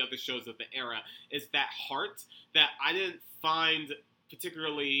lot of the other shows of the era, is that heart that I didn't find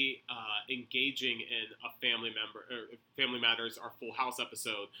particularly engaging in a Family Matters or Full House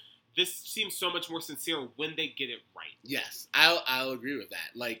episode. This seems so much more sincere when they get it right. Yes, I'll agree with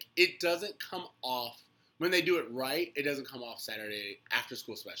that. Like, it doesn't come off, when they do it right, it doesn't come off Saturday after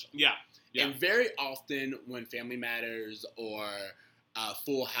school special. Yeah. And very often when Family Matters or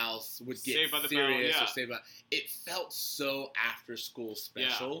Full House would get serious or Saved by, it felt so after school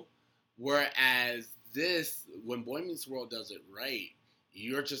special. Whereas this, when Boy Meets World does it right,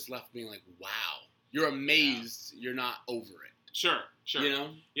 you're just left being like, wow. You're amazed. You're not over it. Sure. You know?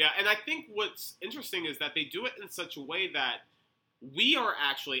 Yeah, and I think what's interesting is that they do it in such a way that we are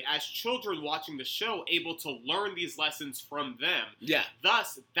actually, as children watching the show, able to learn these lessons from them. Yeah.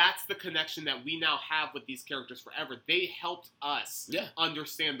 Thus, that's the connection that we now have with these characters forever. They helped us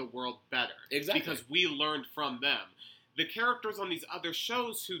understand the world better. Exactly. Because we learned from them. The characters on these other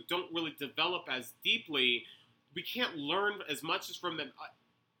shows who don't really develop as deeply, we can't learn as much as from them.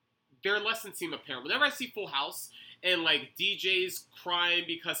 Their lessons seem apparent. Whenever I see Full House and, like, DJ's crying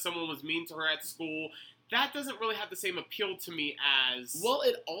because someone was mean to her at school, that doesn't really have the same appeal to me as... Well,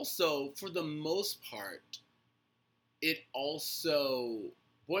 it also, for the most part,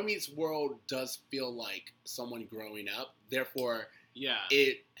 Boy Meets World does feel like someone growing up. Therefore,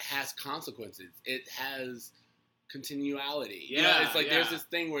 it has consequences. It has continuality. You know, it's like there's this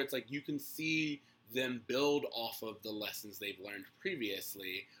thing where it's like you can see them build off of the lessons they've learned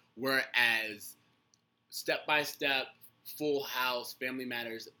previously, whereas step by step, Full House, Family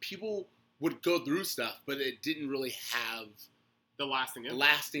Matters, people would go through stuff, but it didn't really have the lasting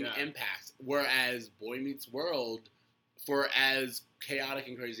impact. Whereas Boy Meets World, for as chaotic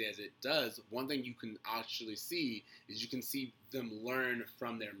and crazy as it does, one thing you can actually see is you can see them learn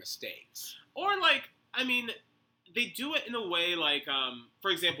from their mistakes. Or, like, I mean, they do it in a way like, for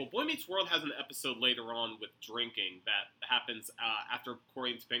example, Boy Meets World has an episode later on with drinking that happens after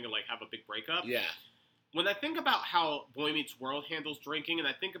Corey and Topanga, like, have a big breakup. Yeah. When I think about how Boy Meets World handles drinking, and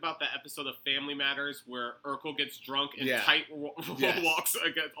I think about that episode of Family Matters where Urkel gets drunk and tight walks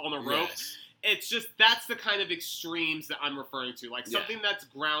on a rope, it's just, that's the kind of extremes that I'm referring to. Like, something that's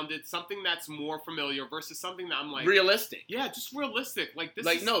grounded, something that's more familiar versus something that I'm like... realistic. Yeah, just realistic. Like, this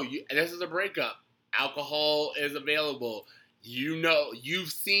this is a breakup. Alcohol is available. You know,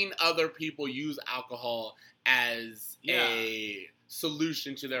 you've seen other people use alcohol as a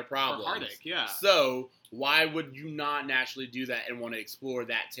solution to their problems. For heartache, So why would you not naturally do that and want to explore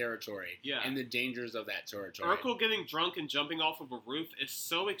that territory and the dangers of that territory? Urkel getting drunk and jumping off of a roof is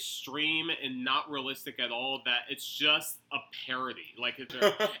so extreme and not realistic at all that it's just a parody. Like,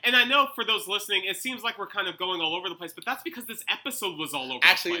 and I know for those listening, it seems like we're kind of going all over the place, but that's because this episode was all over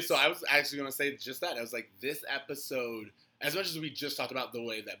the place. So I was actually going to say just that. I was like, this episode, as much as we just talked about the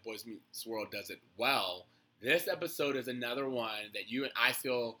way that Boy Meets World does it well, this episode is another one that you and I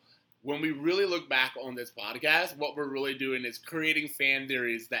feel, when we really look back on this podcast, what we're really doing is creating fan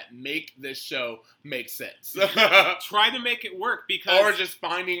theories that make this show make sense. Try to make it work because... Or just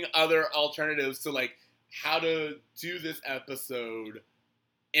finding other alternatives to, like, how to do this episode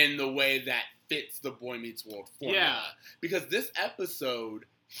in the way that fits the Boy Meets World formula. Yeah. Because this episode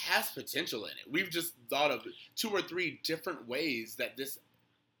has potential in it. We've just thought of 2 or 3 different ways that this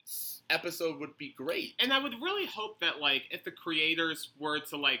episode would be great. And I would really hope that, like, if the creators were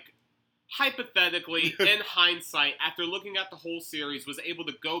to, like, hypothetically, in hindsight, after looking at the whole series, was able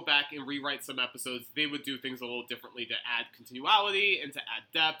to go back and rewrite some episodes, they would do things a little differently to add continuality and to add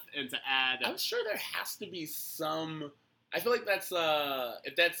depth and to add... I'm sure there has to be some... I feel like that's,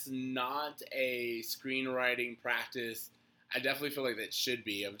 if that's not a screenwriting practice, I definitely feel like that should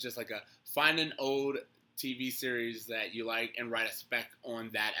be. Of just like find an old TV series that you like and write a spec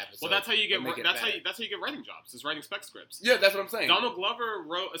on that episode. Well, that's how you get that's how you get writing jobs, is writing spec scripts. Yeah, that's what I'm saying. Donald Glover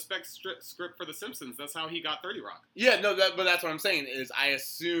wrote a spec script for The Simpsons. That's how he got 30 Rock. Yeah, no, but that's what I'm saying is I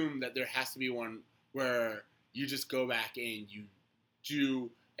assume that there has to be one where you just go back and you do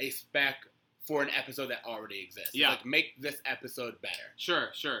a spec for an episode that already exists. Yeah. Like, make this episode better. Sure.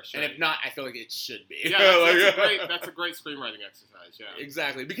 And if not, I feel like it should be. Yeah, that's a great screenwriting exercise, yeah.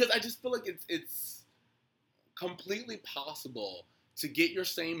 Exactly. Because I just feel like it's completely possible to get your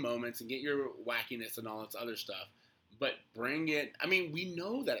same moments and get your wackiness and all this other stuff, but bring it... I mean, we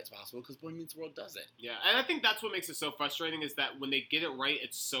know that it's possible because Boy Meets World does it. Yeah, and I think that's what makes it so frustrating is that when they get it right,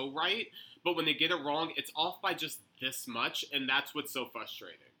 it's so right, but when they get it wrong, it's off by just this much, and that's what's so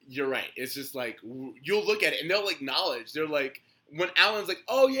frustrating. You're right. It's just like, you'll look at it and they'll acknowledge. They're like, when Alan's like,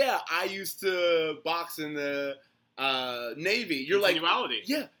 oh yeah, I used to box in the Navy. You're like,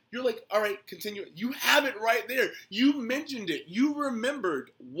 yeah. You're like, all right, continue. You have it right there. You mentioned it. You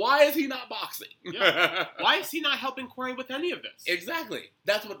remembered. Why is he not boxing? Yeah. Why is he not helping Corey with any of this? Exactly.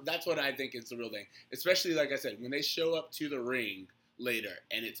 That's what I think is the real thing. Especially, like I said, when they show up to the ring later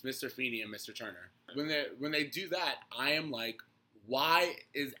and it's Mr. Feeney and Mr. Turner. When they do that, I am like, why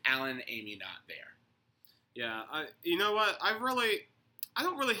is Alan and Amy not there? Yeah. You know what? I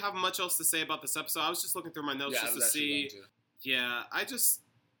don't really have much else to say about this episode. I was just looking through my notes just to see. Yeah,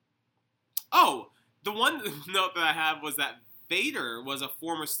 Oh, the one note that I have was that Vader was a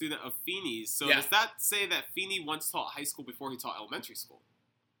former student of Feeney's. So does that say that Feeney once taught high school before he taught elementary school?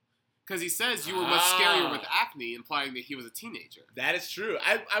 Because he says you were much scarier with acne, implying that he was a teenager. That is true.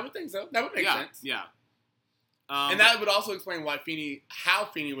 I would think so. That would make sense. Yeah. And that would also explain how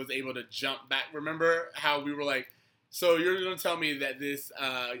Feeney was able to jump back. Remember how we were like, so you're going to tell me that this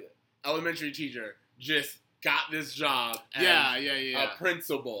elementary teacher just got this job as a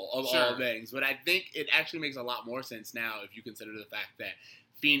principal of all things. But I think it actually makes a lot more sense now if you consider the fact that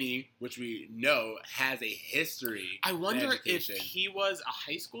Feeney, which we know, has a history. I wonder if he was a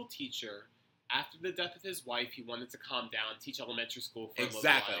high school teacher. After the death of his wife, he wanted to calm down, teach elementary school for a little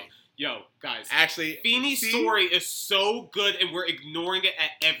while. Yo, guys. Actually, Feeney's story is so good, and we're ignoring it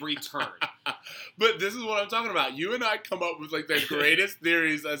at every turn. But this is what I'm talking about. You and I come up with like the greatest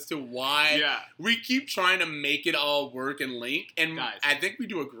theories as to why we keep trying to make it all work and link. And guys, I think we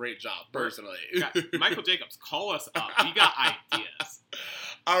do a great job, personally. Michael Jacobs, call us up. We got ideas.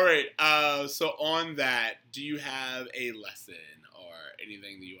 All right. So on that, do you have a lesson or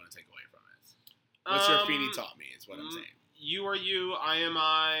anything that you want to take away from it? What's your Feeney taught me is what I'm saying. You are you, I am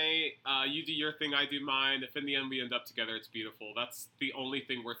I. You do your thing, I do mine. If in the end we end up together, it's beautiful. That's the only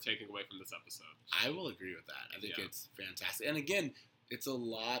thing worth taking away from this episode. I will agree with that. I think it's fantastic. And again, it's a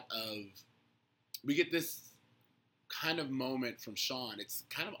lot of... We get this kind of moment from Sean. It's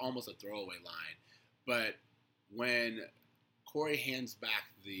kind of almost a throwaway line. But when Corey hands back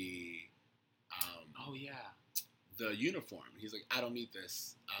the... the uniform, he's like, I don't need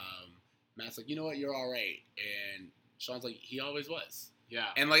this. Matt's like, you know what? You're all right. And Sean's like, he always was. Yeah.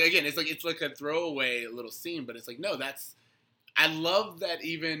 And like, again, it's like a throwaway little scene, but it's like, no, I love that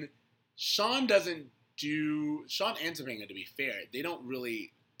even Sean and Topanga, to be fair, they don't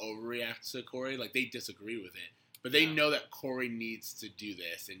really overreact to Corey. Like, they disagree with it. But they know that Corey needs to do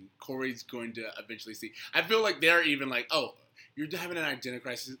this, and Corey's going to eventually see. I feel like they're even like, oh, you're having an identity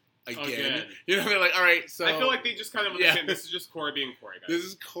crisis again. You know, they're like, all right, so... I feel like they just kind of understand this is just Corey being Corey, guys. This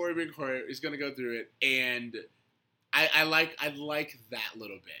is Corey being Corey. He's going to go through it, and... I like that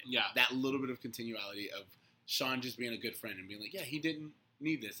little bit. Yeah. That little bit of continuality of Sean just being a good friend and being like, yeah, he didn't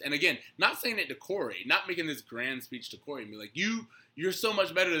need this. And again, not saying it to Corey, not making this grand speech to Corey and be like, you're so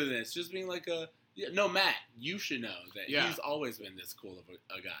much better than this. Just being like no, Matt, you should know that he's always been this cool of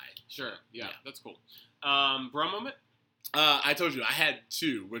a guy. Sure. Yeah, that's cool. Bro moment? I told you, I had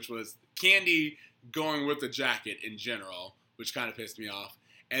two, which was Candy going with the jacket in general, which kind of pissed me off.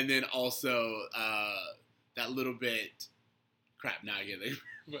 And then also, that little bit, crap. Now I get it.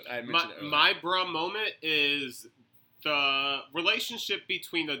 But I mentioned it. My bro moment is the relationship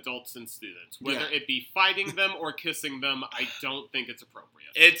between adults and students, whether it be fighting them or kissing them. I don't think it's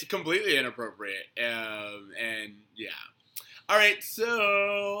appropriate. It's completely inappropriate. And yeah. All right.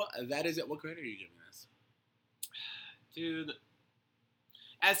 So that is it. What grade are you giving this, dude?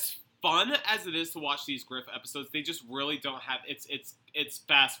 As fun as it is to watch these Griff episodes, they just really don't have. It's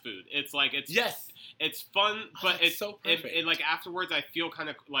fast food. It's like it's fun, but it's so perfect. It like afterwards, I feel kind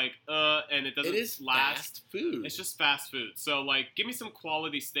of like and it doesn't last. Fast food. It's just fast food. So like, give me some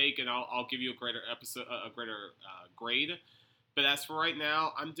quality steak, and I'll give you a greater grade. But as for right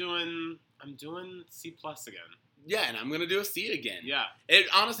now, I'm doing C+ again. Yeah, and I'm gonna do a C again. Yeah. It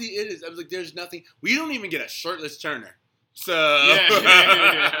honestly it is. I was like, there's nothing. We don't even get a shirtless Turner. So, so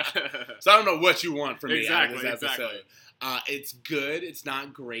I don't know what you want from me out of this episode. Exactly. It's good. It's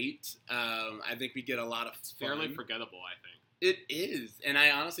not great. I think we get a lot of It's fairly forgettable, I think. It is. And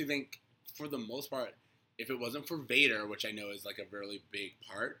I honestly think, for the most part, if it wasn't for Vader, which I know is like a really big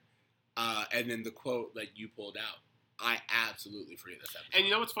part, and then the quote that you pulled out, I absolutely forget this episode. And you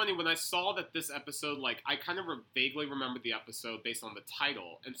know what's funny? When I saw that this episode, like, I kind of vaguely remembered the episode based on the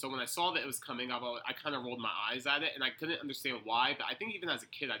title. And so when I saw that it was coming up, I kind of rolled my eyes at it, and I couldn't understand why. But I think even as a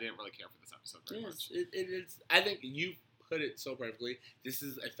kid, I didn't really care for this episode very much. It is. I think you put it so perfectly. This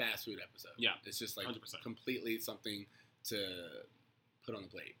is a fast food episode. Yeah. It's just like 100%. Completely something to put on the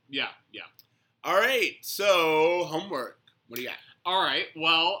plate. Yeah. All right. So, homework. What do you got? All right.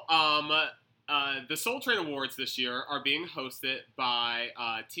 Well, the Soul Train Awards this year are being hosted by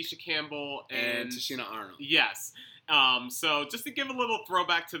Tisha Campbell and Tashina Arnold. Yes. So just to give a little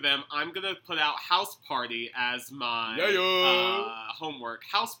throwback to them, I'm going to put out House Party as my homework.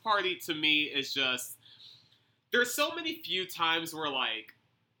 House Party to me is just, there's so many few times where like,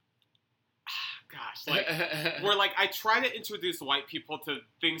 where like I try to introduce white people to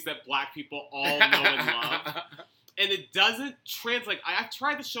things that black people all know and love. And it doesn't translate. I've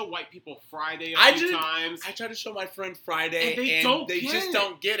tried to show white people Friday a few times. I tried to show my friend Friday, and they just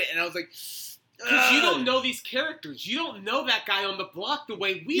don't get it. And I was like, because you don't know these characters. You don't know that guy on the block the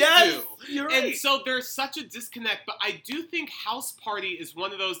way we do. You're right. And so there's such a disconnect. But I do think House Party is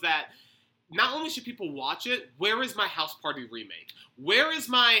one of those that not only should people watch it, where is my House Party remake? Where is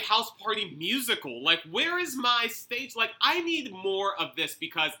my House Party musical? Like, where is my stage? Like, I need more of this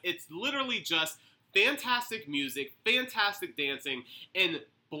because it's literally just fantastic music, fantastic dancing, and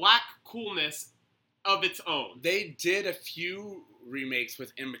black coolness of its own. They did a few remakes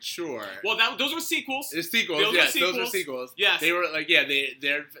with Immature. Well, those were sequels. Those were sequels. Yes. They were like,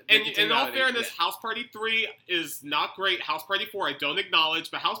 they're and in all fairness, House Party 3 is not great. House Party 4 I don't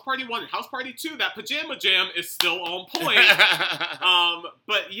acknowledge, but House Party 1 and House Party 2, that pajama jam is still on point.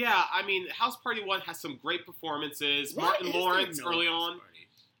 But yeah, I mean, House Party 1 has some great performances. Martin Lawrence early on.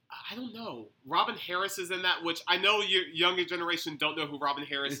 I don't know. Robin Harris is in that, which I know your younger generation don't know who Robin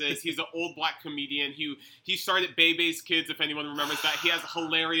Harris is. He's an old black comedian. He started Bebe's Kids, if anyone remembers that. He has a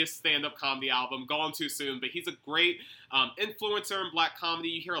hilarious stand-up comedy album, Gone Too Soon, but he's a great influencer in black comedy.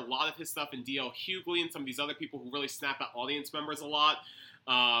 You hear a lot of his stuff in D.L. Hughley and some of these other people who really snap at audience members a lot.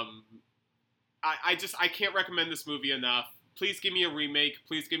 I can't recommend this movie enough. Please give me a remake.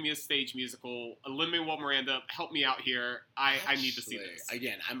 Please give me a stage musical. Lin-Manuel Miranda, help me out here. I need to see this.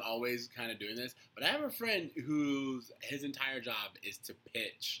 Again, I'm always kind of doing this, but I have a friend his entire job is to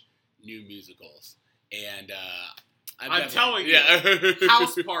pitch new musicals. And I'm telling you,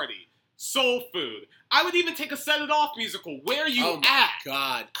 House Party, Soul Food. I would even take a Set It Off musical. Where are you at? Oh my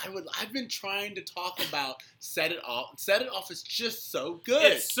God. I've been trying to talk about Set It Off. Set It Off is just so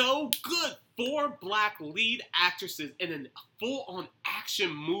good. It's so good. 4 black lead actresses in a full-on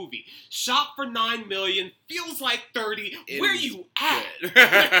action movie. Shot for $9 million. Feels like 30. Where are you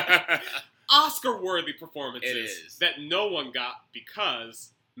at? Oscar-worthy performances that no one got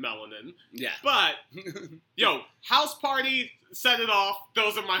because melanin. Yeah. But, House Party, Set It Off.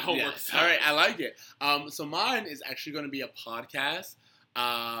 Those are my homework. Yes. All right, I like it. So mine is actually going to be a podcast.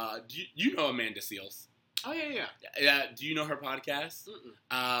 Do you know Amanda Seales? Oh, yeah. Yeah, do you know her podcast?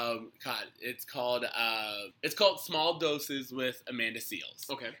 God, it's called Small Doses with Amanda Seales.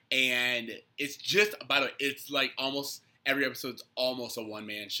 Okay. And it's just, by the way, it's like almost every episode's almost a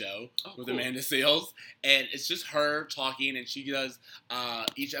one-man show with Amanda Seales. And it's just her talking, and she does,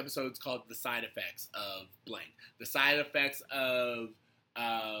 each episode's called The Side Effects of blank. The side effects of,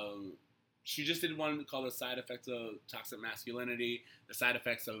 she just did one called The Side Effects of Toxic Masculinity, The Side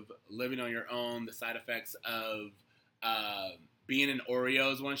Effects of Living on Your Own, The Side Effects of Being an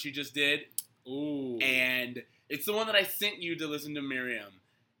Oreo is one she just did. Ooh. And it's the one that I sent you to listen to, Miriam.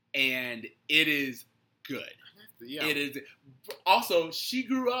 And it is good. Yeah. It is. Also, she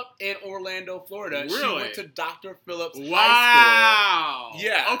grew up in Orlando, Florida. Really? She went to Dr. Phillips High School.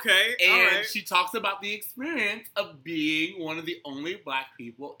 Yeah. Okay. And she talks about the experience of being one of the only black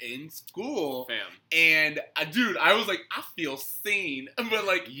people in school. Fam. And, dude, I was like, I feel seen. But,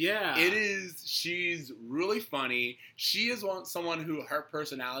 like, yeah, she's really funny. She is someone who, her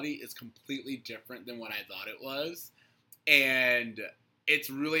personality is completely different than what I thought it was. And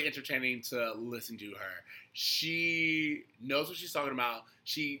it's really entertaining to listen to her. She knows what she's talking about.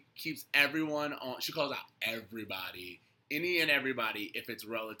 She keeps everyone on. She calls out everybody, any and everybody, if it's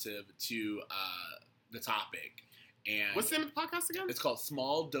relative to the topic. And what's the name of the podcast again? It's called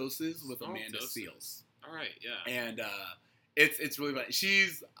Small Doses with Amanda Seales. All right, yeah. And it's really fun.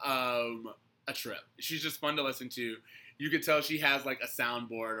 She's a trip. She's just fun to listen to. You could tell she has like a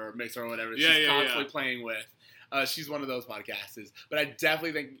soundboard or a mixer or whatever. She's constantly playing with. She's one of those podcasters. But I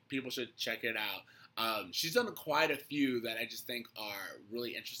definitely think people should check it out. She's done quite a few that I just think are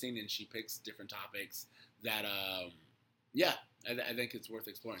really interesting, and she picks different topics that, I think it's worth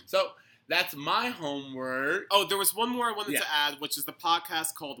exploring. So that's my homework. Oh, there was one more I wanted to add, which is the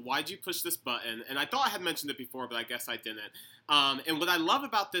podcast called Why'd You Push This Button? And I thought I had mentioned it before, but I guess I didn't. And what I love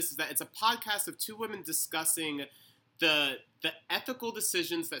about this is that it's a podcast of 2 women discussing the ethical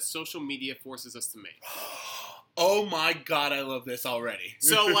decisions that social media forces us to make. Oh my God, I love this already.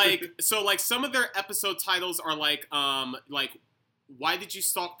 So some of their episode titles are like, why did you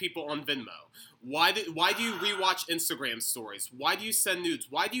stalk people on Venmo? Why do you rewatch Instagram stories? Why do you send nudes?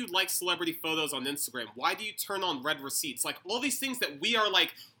 Why do you like celebrity photos on Instagram? Why do you turn on red receipts? Like, all these things that we are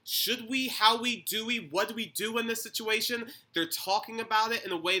like, should we? How we? Do we? What do we do in this situation? They're talking about it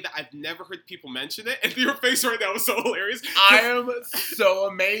in a way that I've never heard people mention it. And your face right now was so hilarious. I am so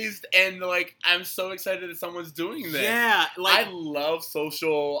amazed, and like I'm so excited that someone's doing this. Yeah, like I love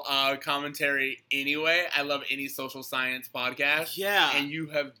social commentary anyway. I love any social science podcast. Yeah, and you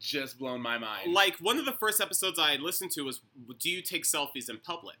have just blown my mind. Like, one of the first episodes I listened to was, do you take selfies in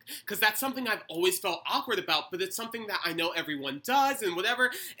public? Because that's something I've always felt awkward about, but it's something that I know everyone does and whatever.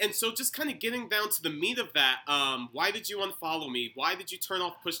 And so just kind of getting down to the meat of that, why did you unfollow me? Why did you turn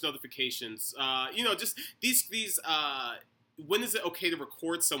off push notifications? Just these when is it okay to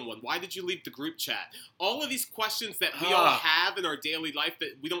record someone? Why did you leave the group chat? All of these questions that we all have in our daily life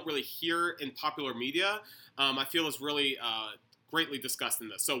that we don't really hear in popular media, I feel is really greatly discussed in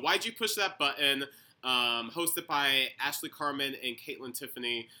this. So why'd you push that button? Hosted by Ashley Carmen and Caitlin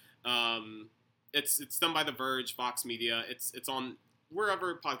Tiffany. It's done by The Verge, Vox Media. It's on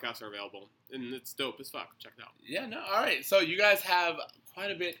wherever podcasts are available, and it's dope as fuck. Check it out. Yeah, no, all right. So you guys have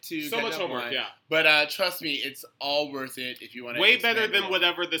quite a bit to so much homework, yeah. But trust me, it's all worth it if you want to. Way better than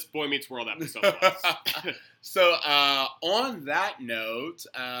whatever this Boy Meets World episode was. So on that note,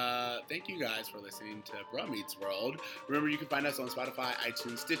 thank you guys for listening to Bro Meets World. Remember, you can find us on Spotify,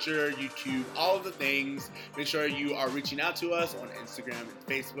 iTunes, Stitcher, YouTube, all of the things. Make sure you are reaching out to us on Instagram and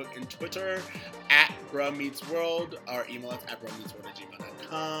Facebook and Twitter at Bro Meets World, or email us at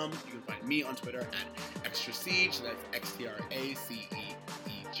bromeetsworld@gmail.com. You can find me on Twitter at Extra Siege. That's XTRACEEJ.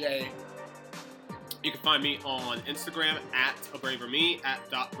 You can find me on Instagram at abraverme, at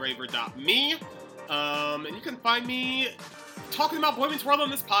 .braver.me. And you can find me talking about Boy Meets World on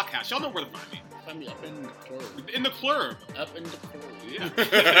this podcast. Y'all know where to find me. Find me up in the club. In the club. Up in the club.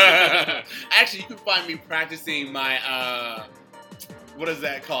 Yeah. Actually, you can find me practicing my, what is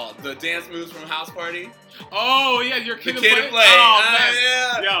that called? The dance moves from House Party? Oh, yeah, your Kid and Play. Oh, man.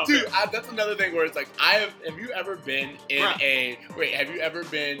 Yeah. Dude, that's another thing where it's like, have you ever been in have you ever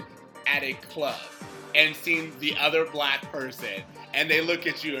been at a club and seen the other black person and they look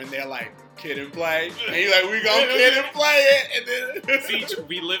at you and they're like, Kid and Play? And you're like, we gonna Kid and Play it. And then See,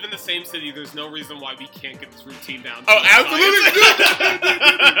 we live in the same city. There's no reason why we can't get this routine down. Oh, absolutely.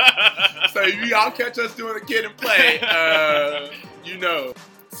 So if y'all catch us doing a Kid and Play, you know.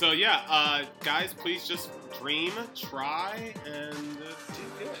 So yeah, guys, please just dream, try, and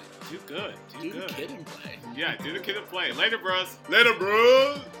do good. Do the Kid and Play. Yeah, do the Kid and Play. Later, bros. Later,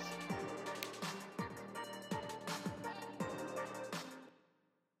 bros.